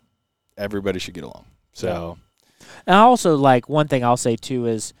 Like, everybody should get along. So, and also, like, one thing I'll say too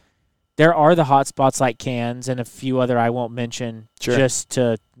is there are the hot spots like Cans and a few other I won't mention just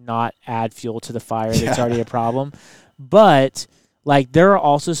to not add fuel to the fire that's already a problem. But like, there are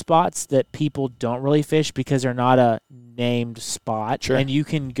also spots that people don't really fish because they're not a named spot, and you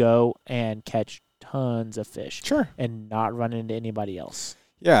can go and catch tons of fish, and not run into anybody else.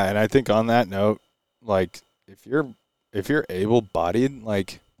 Yeah, and I think on that note, like, if you're able-bodied,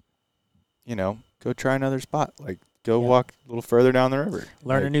 like, go try another spot. Like, go walk a little further down the river.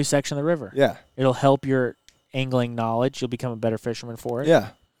 Learn a new section of the river. Yeah. It'll help your angling knowledge. You'll become a better fisherman for it. Yeah.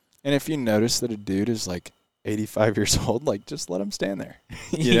 And if you notice that a dude is, like, 85 years old, like, just let him stand there.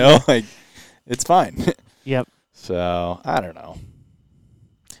 Like, it's fine. Yep. So, I don't know.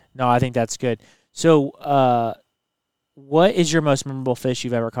 No, I think that's good. So, what is your most memorable fish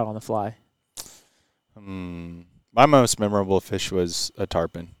you've ever caught on the fly? My most memorable fish was a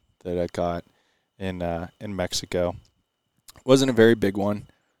tarpon that I caught in Mexico. It wasn't a very big one.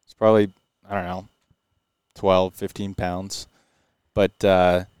 It's probably, I don't know, 12, 15 pounds. But,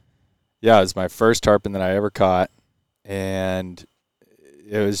 it was my first tarpon that I ever caught, and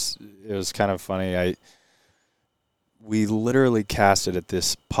it was kind of funny. We literally casted at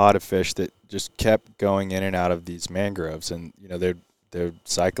this pod of fish that just kept going in and out of these mangroves, and they'd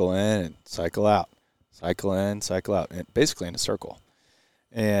cycle in and cycle out, cycle in, cycle out, and basically in a circle.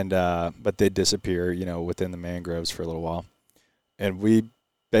 And but they'd disappear, within the mangroves for a little while. And we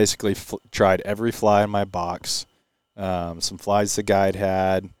basically tried every fly in my box, some flies the guide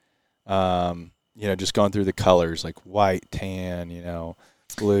had, just going through the colors like white, tan,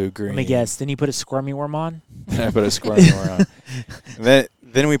 blue, green. Let me guess. Then you put a squirmy worm on? I put a squirmy worm on. And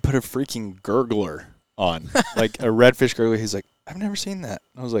then we put a freaking gurgler on, like a redfish gurgler. He's like, I've never seen that.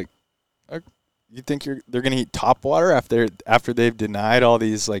 I was like, you think they're gonna eat topwater after they've denied all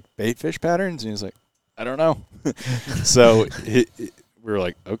these like bait fish patterns? And he's like, I don't know. So we were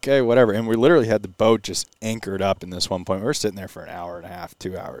like, okay, whatever. And we literally had the boat just anchored up in this one point. We were sitting there for an hour and a half,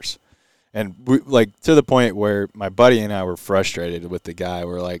 2 hours. And we, like, to the point where my buddy and I were frustrated with the guy.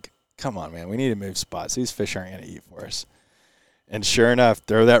 We're like, come on, man, we need to move spots. These fish aren't going to eat for us. And sure enough,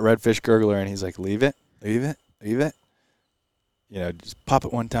 throw that redfish gurgler, and he's like, leave it, leave it, leave it. Just pop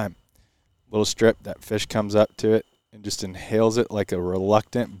it one time. Little strip, that fish comes up to it and just inhales it like a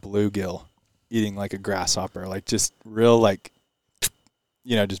reluctant bluegill eating like a grasshopper. Like, just real, like,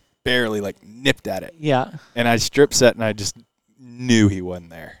 just barely, like, nipped at it. Yeah. And I strip set, and I just knew he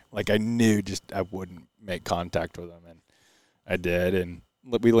wasn't there. Like, I knew I wouldn't make contact with him, and I did. And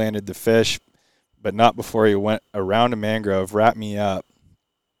we landed the fish, but not before he went around a mangrove, wrapped me up,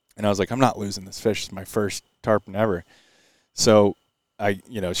 and I was like, I'm not losing this fish. It's my first tarpon ever. So I,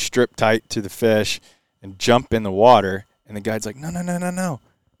 strip tight to the fish and jump in the water, and the guide's like, no,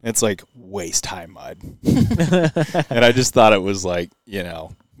 It's like waist-high mud. And I just thought it was like,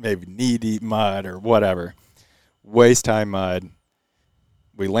 maybe knee-deep mud or whatever. Waist-high mud.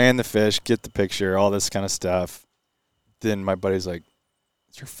 We land the fish, get the picture, all this kind of stuff. Then my buddy's like,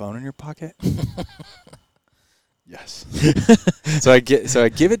 "Is your phone in your pocket?" Yes. So I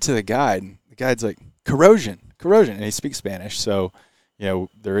give it to the guide. The guide's like, corrosion, and he speaks Spanish. So,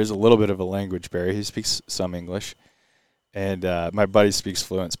 there is a little bit of a language barrier. He speaks some English, and my buddy speaks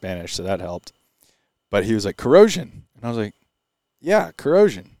fluent Spanish, so that helped. But he was like, corrosion, and I was like, yeah,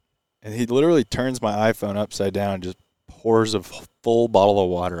 corrosion. And he literally turns my iPhone upside down and just pours a full bottle of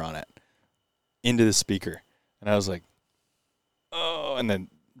water on it into the speaker, and I was like, oh, and then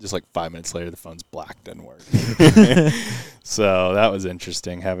just like 5 minutes later, the phone's black, didn't work. So that was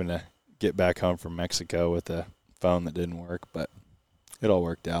interesting, having to get back home from Mexico with a phone that didn't work, but it all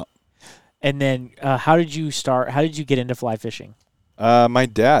worked out. And then how did you get into fly fishing? My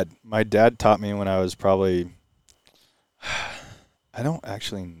dad taught me when I was probably, I don't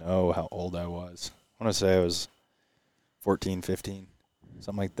actually know how old I was. I want to say I was 14, 15,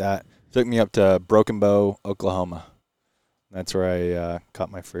 something like that. Took me up to Broken Bow, Oklahoma. That's where I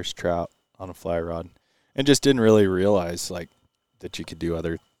caught my first trout on a fly rod, and just didn't really realize that you could do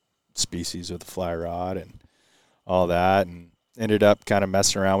other species with a fly rod and all that, and ended up kind of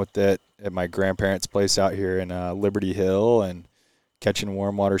messing around with it at my grandparents' place out here in Liberty Hill and catching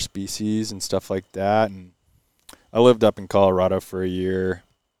warm water species and stuff like that. And I lived up in Colorado for a year,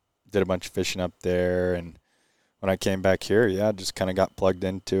 did a bunch of fishing up there, and when I came back here, I just kind of got plugged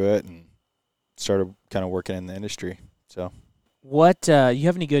into it and started kind of working in the industry. So, what you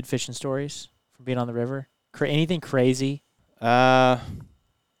have any good fishing stories from being on the river? Anything crazy? You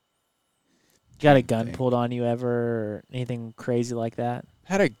got a gun pulled on you ever, or anything crazy like that?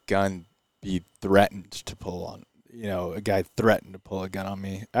 Had a gun be threatened to pull on. A guy threatened to pull a gun on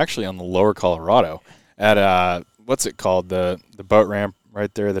me. Actually, on the Lower Colorado, at what's it called, the boat ramp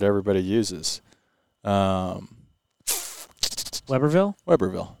right there that everybody uses. Weberville.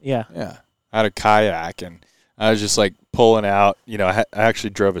 Yeah. I had a kayak, and I was just like pulling out. I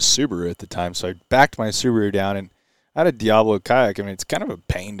actually drove a Subaru at the time, so I backed my Subaru down, and I had a Diablo kayak. I mean, it's kind of a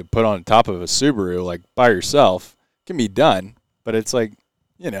pain to put on top of a Subaru, like by yourself. It can be done, but it's like,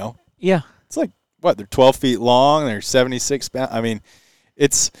 Yeah. It's like, what, they're 12 feet long, they're 76 pounds. I mean,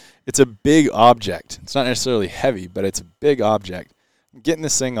 it's a big object. It's not necessarily heavy, but it's a big object. I'm getting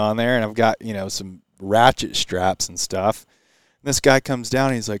this thing on there, and I've got, some ratchet straps and stuff. And this guy comes down,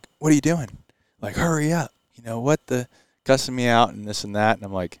 and he's like, "What are you doing? Like, hurry up. Cussing me out and this and that." And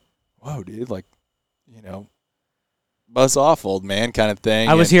I'm like, "Whoa, dude, buzz off, old man," kind of thing.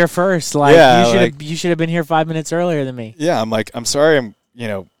 I was here first. You should have been here 5 minutes earlier than me. Yeah, I'm like, "I'm sorry, I'm,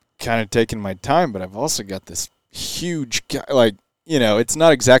 kind of taking my time, but I've also got this huge guy, it's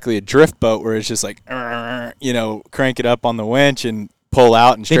not exactly a drift boat where it's just like, crank it up on the winch and pull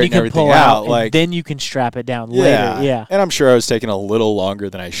out and straighten everything out. Then you can strap it down later. Yeah. And I'm sure I was taking a little longer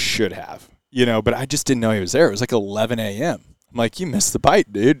than I should have, but I just didn't know he was there. It was like 11 a.m. I'm like, "You missed the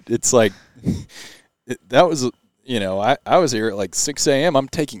bite, dude." It's like, that was, I was here at like 6 a.m. I'm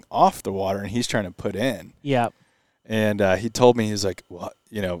taking off the water, and he's trying to put in. Yeah. And he told me, he's like, "Well,"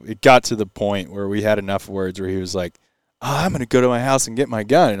 it got to the point where we had enough words where he was like, "I'm going to go to my house and get my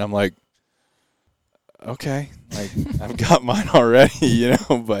gun." And I'm like, "Okay, I've got mine already,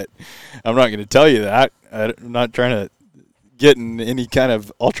 but I'm not going to tell you that. I'm not trying to get in any kind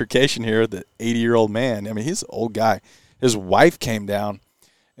of altercation here with the 80-year-old man." I mean, he's an old guy. His wife came down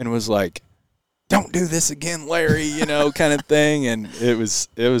and was like, "Don't do this again, Larry," kind of thing. And it was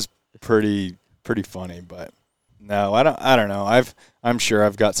pretty funny, but no, I don't know. I'm sure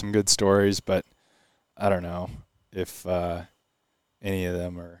I've got some good stories, but I don't know if any of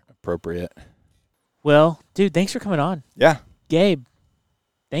them are appropriate. Well, dude, thanks for coming on. Yeah. Gabe,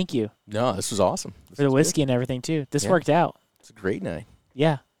 thank you. No, this was awesome. For the whiskey and everything, too. This worked out. It's a great night.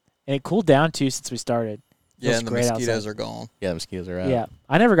 Yeah. And it cooled down, too, since we started. Yeah, and the mosquitoes are gone. Yeah, the mosquitoes are out. Yeah.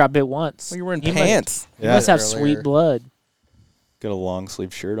 I never got bit once. Well, you were in pants. You must have sweet blood. Got a long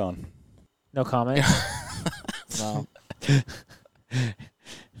sleeve shirt on. No comment. No.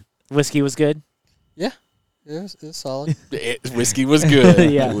 Whiskey was good? Yeah. It was solid. Whiskey was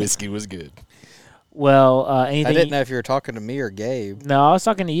good. Yeah. Whiskey was good. Well, anything... I didn't know if you were talking to me or Gabe. No, I was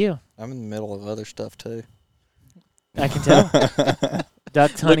talking to you. I'm in the middle of other stuff, too. I can tell.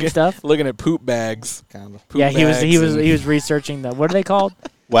 Duck hunting stuff? Looking at poop bags. Kind of. Yeah, he was researching the... What are they called?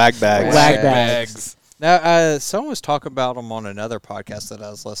 Wag bags. Wag bags. Now, someone was talking about them on another podcast that I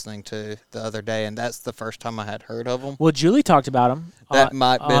was listening to the other day, and that's the first time I had heard of them. Well, Julie talked about them. That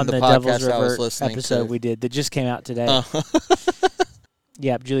might have been on the the podcast Devil's I was River listening episode to. we did that just came out today.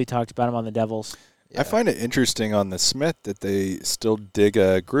 Yep, Julie talked about him on the Devils. I find it interesting on the Smith that they still dig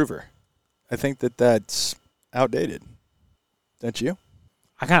a groover. I think that's outdated. Don't you?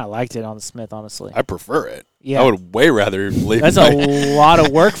 I kind of liked it on the Smith, honestly. I prefer it. Yeah. I would way rather leave. That's a lot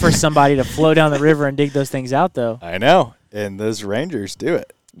of work for somebody to flow down the river and dig those things out, though. I know, and those Rangers do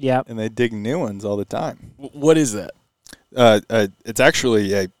it. Yeah, and they dig new ones all the time. What is that? It's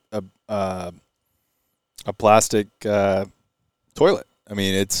actually a plastic toilet. I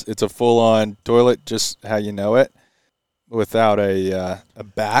mean, it's a full-on toilet, just how you know it, without a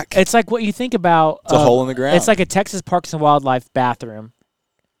back. it's like what you think about. It's a hole in the ground. It's like a Texas Parks and Wildlife bathroom.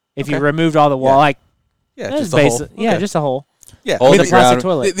 If you Okay. removed all the wall, like just a hole. yeah, Okay. just a hole. Yeah, Hole in With the a plastic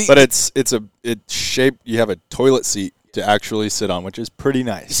ground. toilet. But it's shaped. You have a toilet seat to actually sit on, which is pretty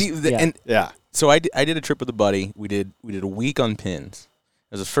nice. See, Yeah. and yeah. so I did a trip with a buddy. We did a week on pins.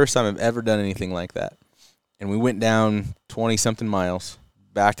 It was the first time I've ever done anything like that. And we went down 20-something miles,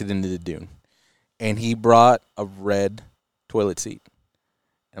 backed it into the dune. And he brought a red toilet seat.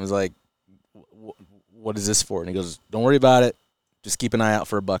 And I was like, what is this for? And he goes, don't worry about it. Just keep an eye out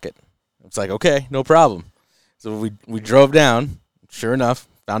for a bucket. It's like, okay, no problem. So we drove down. Sure enough,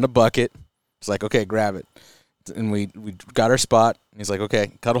 found a bucket. It's like, okay, grab it. And we got our spot. And he's like,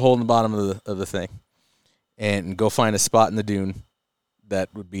 okay, cut a hole in the bottom of the thing. And go find a spot in the dune that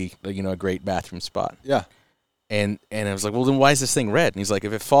would be, a great bathroom spot. Yeah. And I was like, well, then why is this thing red? And he's like,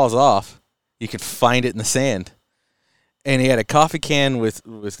 if it falls off, you could find it in the sand. And he had a coffee can with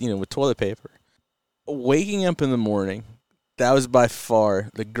toilet paper. Waking up in the morning, that was by far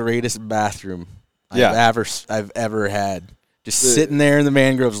the greatest bathroom I've ever had. Just sitting there in the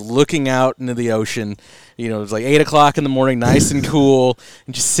mangroves, looking out into the ocean. It was like 8 o'clock in the morning, nice and cool,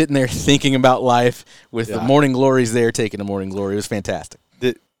 and just sitting there thinking about life with the morning glories there, taking a morning glory. It was fantastic.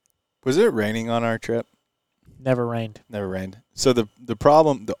 Was it raining on our trip? Never rained. Never rained. So the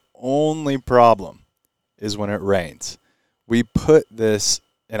only problem is when it rains. We put this,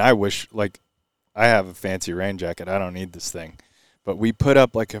 and I wish, I have a fancy rain jacket. I don't need this thing. But we put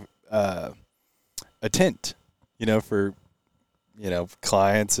up a tent, for,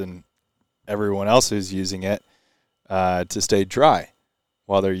 clients and everyone else who's using it to stay dry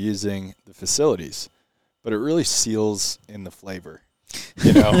while they're using the facilities. But it really seals in the flavor.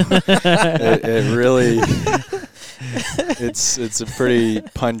 It really, it's a pretty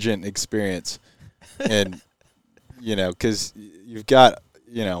pungent experience. And, because you've got,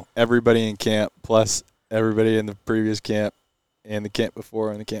 everybody in camp plus everybody in the previous camp and the camp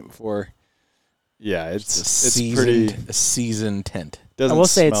before and the camp before. Yeah, it's a seasoned tent. I will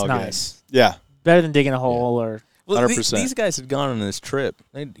say it's smell good. nice. Yeah. Better than digging a hole or. Well, 100%. These guys had gone on this trip,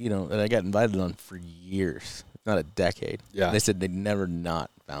 that I got invited on for years, if not a decade. Yeah. They said they'd never not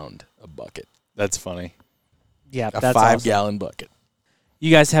found a bucket. That's funny. Yeah, A that's 5-gallon bucket.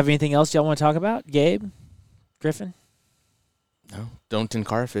 You guys have anything else y'all want to talk about? Gabe? Griffin? No, don't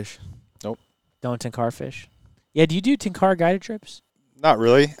Tenkara fish. Nope. Don't Tenkara fish. Yeah, do you do Tenkara guided trips? Not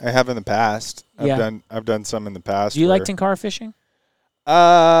really. I have in the past. Yeah. I've done some in the past. Do you like Tenkara fishing?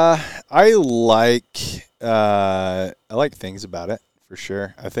 I like things about it for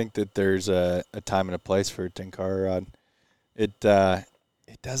sure. I think that there's a time and a place for a Tenkara rod. It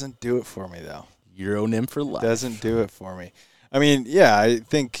doesn't do it for me though. Euro nymph for life. It doesn't do it for me. I mean, yeah, I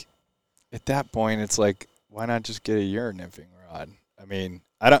think at that point it's like, why not just get a Euro nymphing rod? I mean,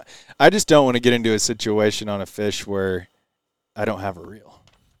 I just don't want to get into a situation on a fish where I don't have a reel.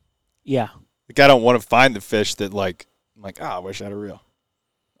 Yeah. Like I don't want to find the fish that I'm like, I wish I had a reel.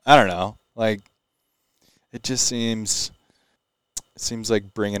 I don't know. It just seems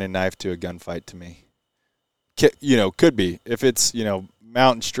like bringing a knife to a gunfight to me. Could be. If it's,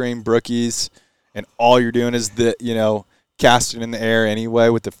 mountain stream brookies and all you're doing is casting in the air anyway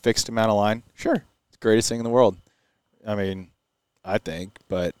with the fixed amount of line, sure. It's the greatest thing in the world. I mean, I think,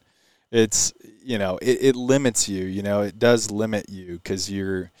 but it's, it limits you, it does limit you because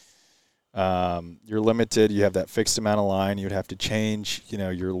you're limited. You have that fixed amount of line. You would have to change,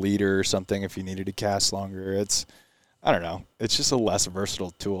 your leader or something if you needed to cast longer. I don't know. It's just a less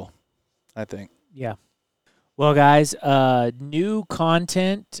versatile tool, I think. Yeah. Well, guys, new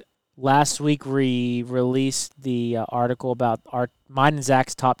content. Last week we released the article about mine and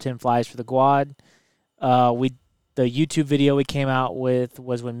Zach's top 10 flies for the Guad. The YouTube video we came out with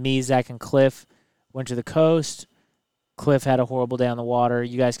was when me, Zach, and Cliff went to the coast. Cliff had a horrible day on the water.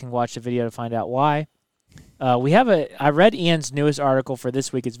 You guys can watch the video to find out why. I read Ian's newest article for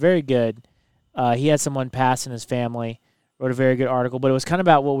this week. It's very good. He had someone pass in his family, wrote a very good article, but it was kind of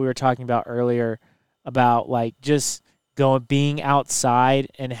about what we were talking about earlier about just being outside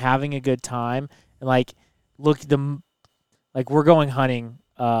and having a good time. And look, Like we're going hunting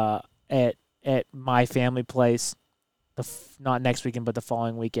at my family place, not next weekend but the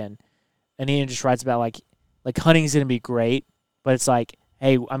following weekend, and Ian just writes about like hunting's gonna be great, but it's like,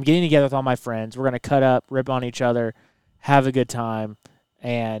 hey, I'm getting together with all my friends. We're gonna cut up, rip on each other, have a good time,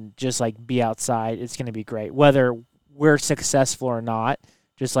 and just like be outside. It's gonna be great, whether we're successful or not.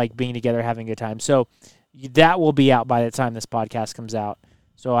 Just like being together, having a good time. So that will be out by the time this podcast comes out.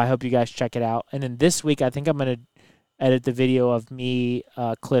 So I hope you guys check it out. And then this week, I think I'm going to edit the video of me,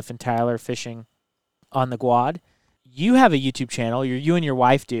 Cliff, and Tyler fishing on the Guad. You have a YouTube channel. You and your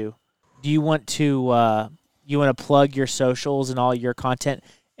wife do. Do you want to plug your socials and all your content?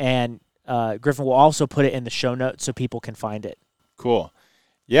 And Griffin will also put it in the show notes so people can find it. Cool.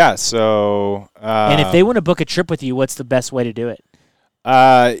 Yeah. So. And if they want to book a trip with you, what's the best way to do it?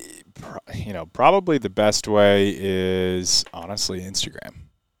 Probably the best way is honestly Instagram.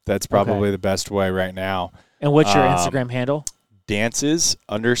 That's probably the best way right now. And what's your Instagram handle?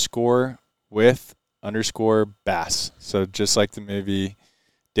 Dances_with_bass. So just like the movie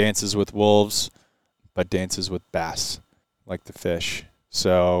Dances with Wolves, but dances with bass, like the fish.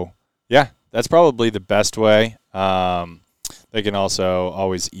 So yeah, that's probably the best way. They can also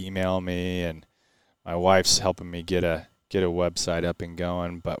always email me, and my wife's helping me get a website up and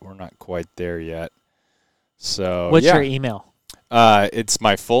going, but we're not quite there yet. So what's your email? It's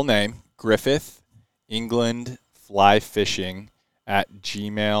my full name, Griffith England Fly Fishing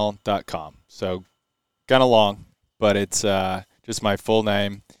 @gmail.com. So kind of long, but it's just my full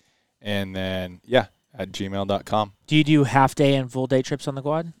name, and then @gmail.com. Do you do half day and full day trips on the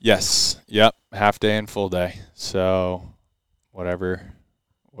Quad? Yes. Yep. Half day and full day. So whatever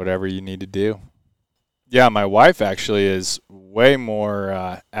you need to do. Yeah, my wife actually is way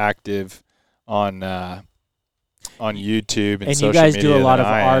more active on YouTube and social media. And you guys do a lot of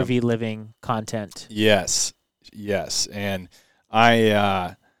RV RV living content. Yes, and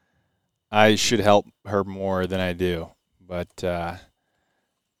I should help her more than I do, but I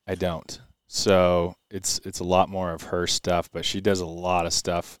don't. So it's a lot more of her stuff, but she does a lot of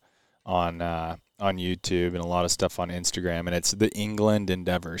stuff on YouTube and a lot of stuff on Instagram, and it's the England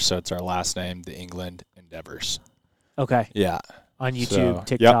Endeavors. So it's our last name, the England Endeavors. Okay. Yeah. On YouTube,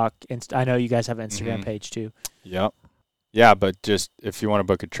 TikTok, I know you guys have an Instagram page too. Yep. Yeah, but just if you want to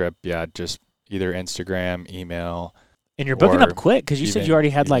book a trip, just either Instagram, email. And you're booking up quick because you said you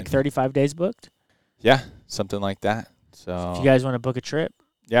already had like 35 days booked. Yeah, something like that. So if you guys want to book a trip.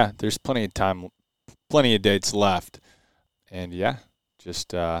 Yeah, there's plenty of time, plenty of dates left. And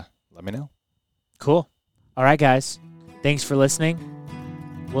just let me know. Cool. All right, guys. Thanks for listening.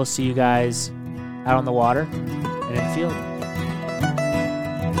 We'll see you guys out on the water and in the field.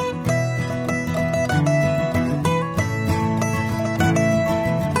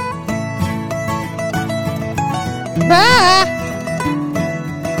 Bye.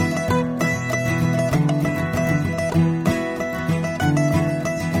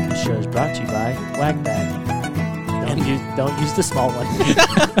 This show is brought to you by Wag Bag. Don't use the small one.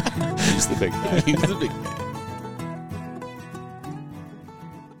 Use the big bag. Use the big bag.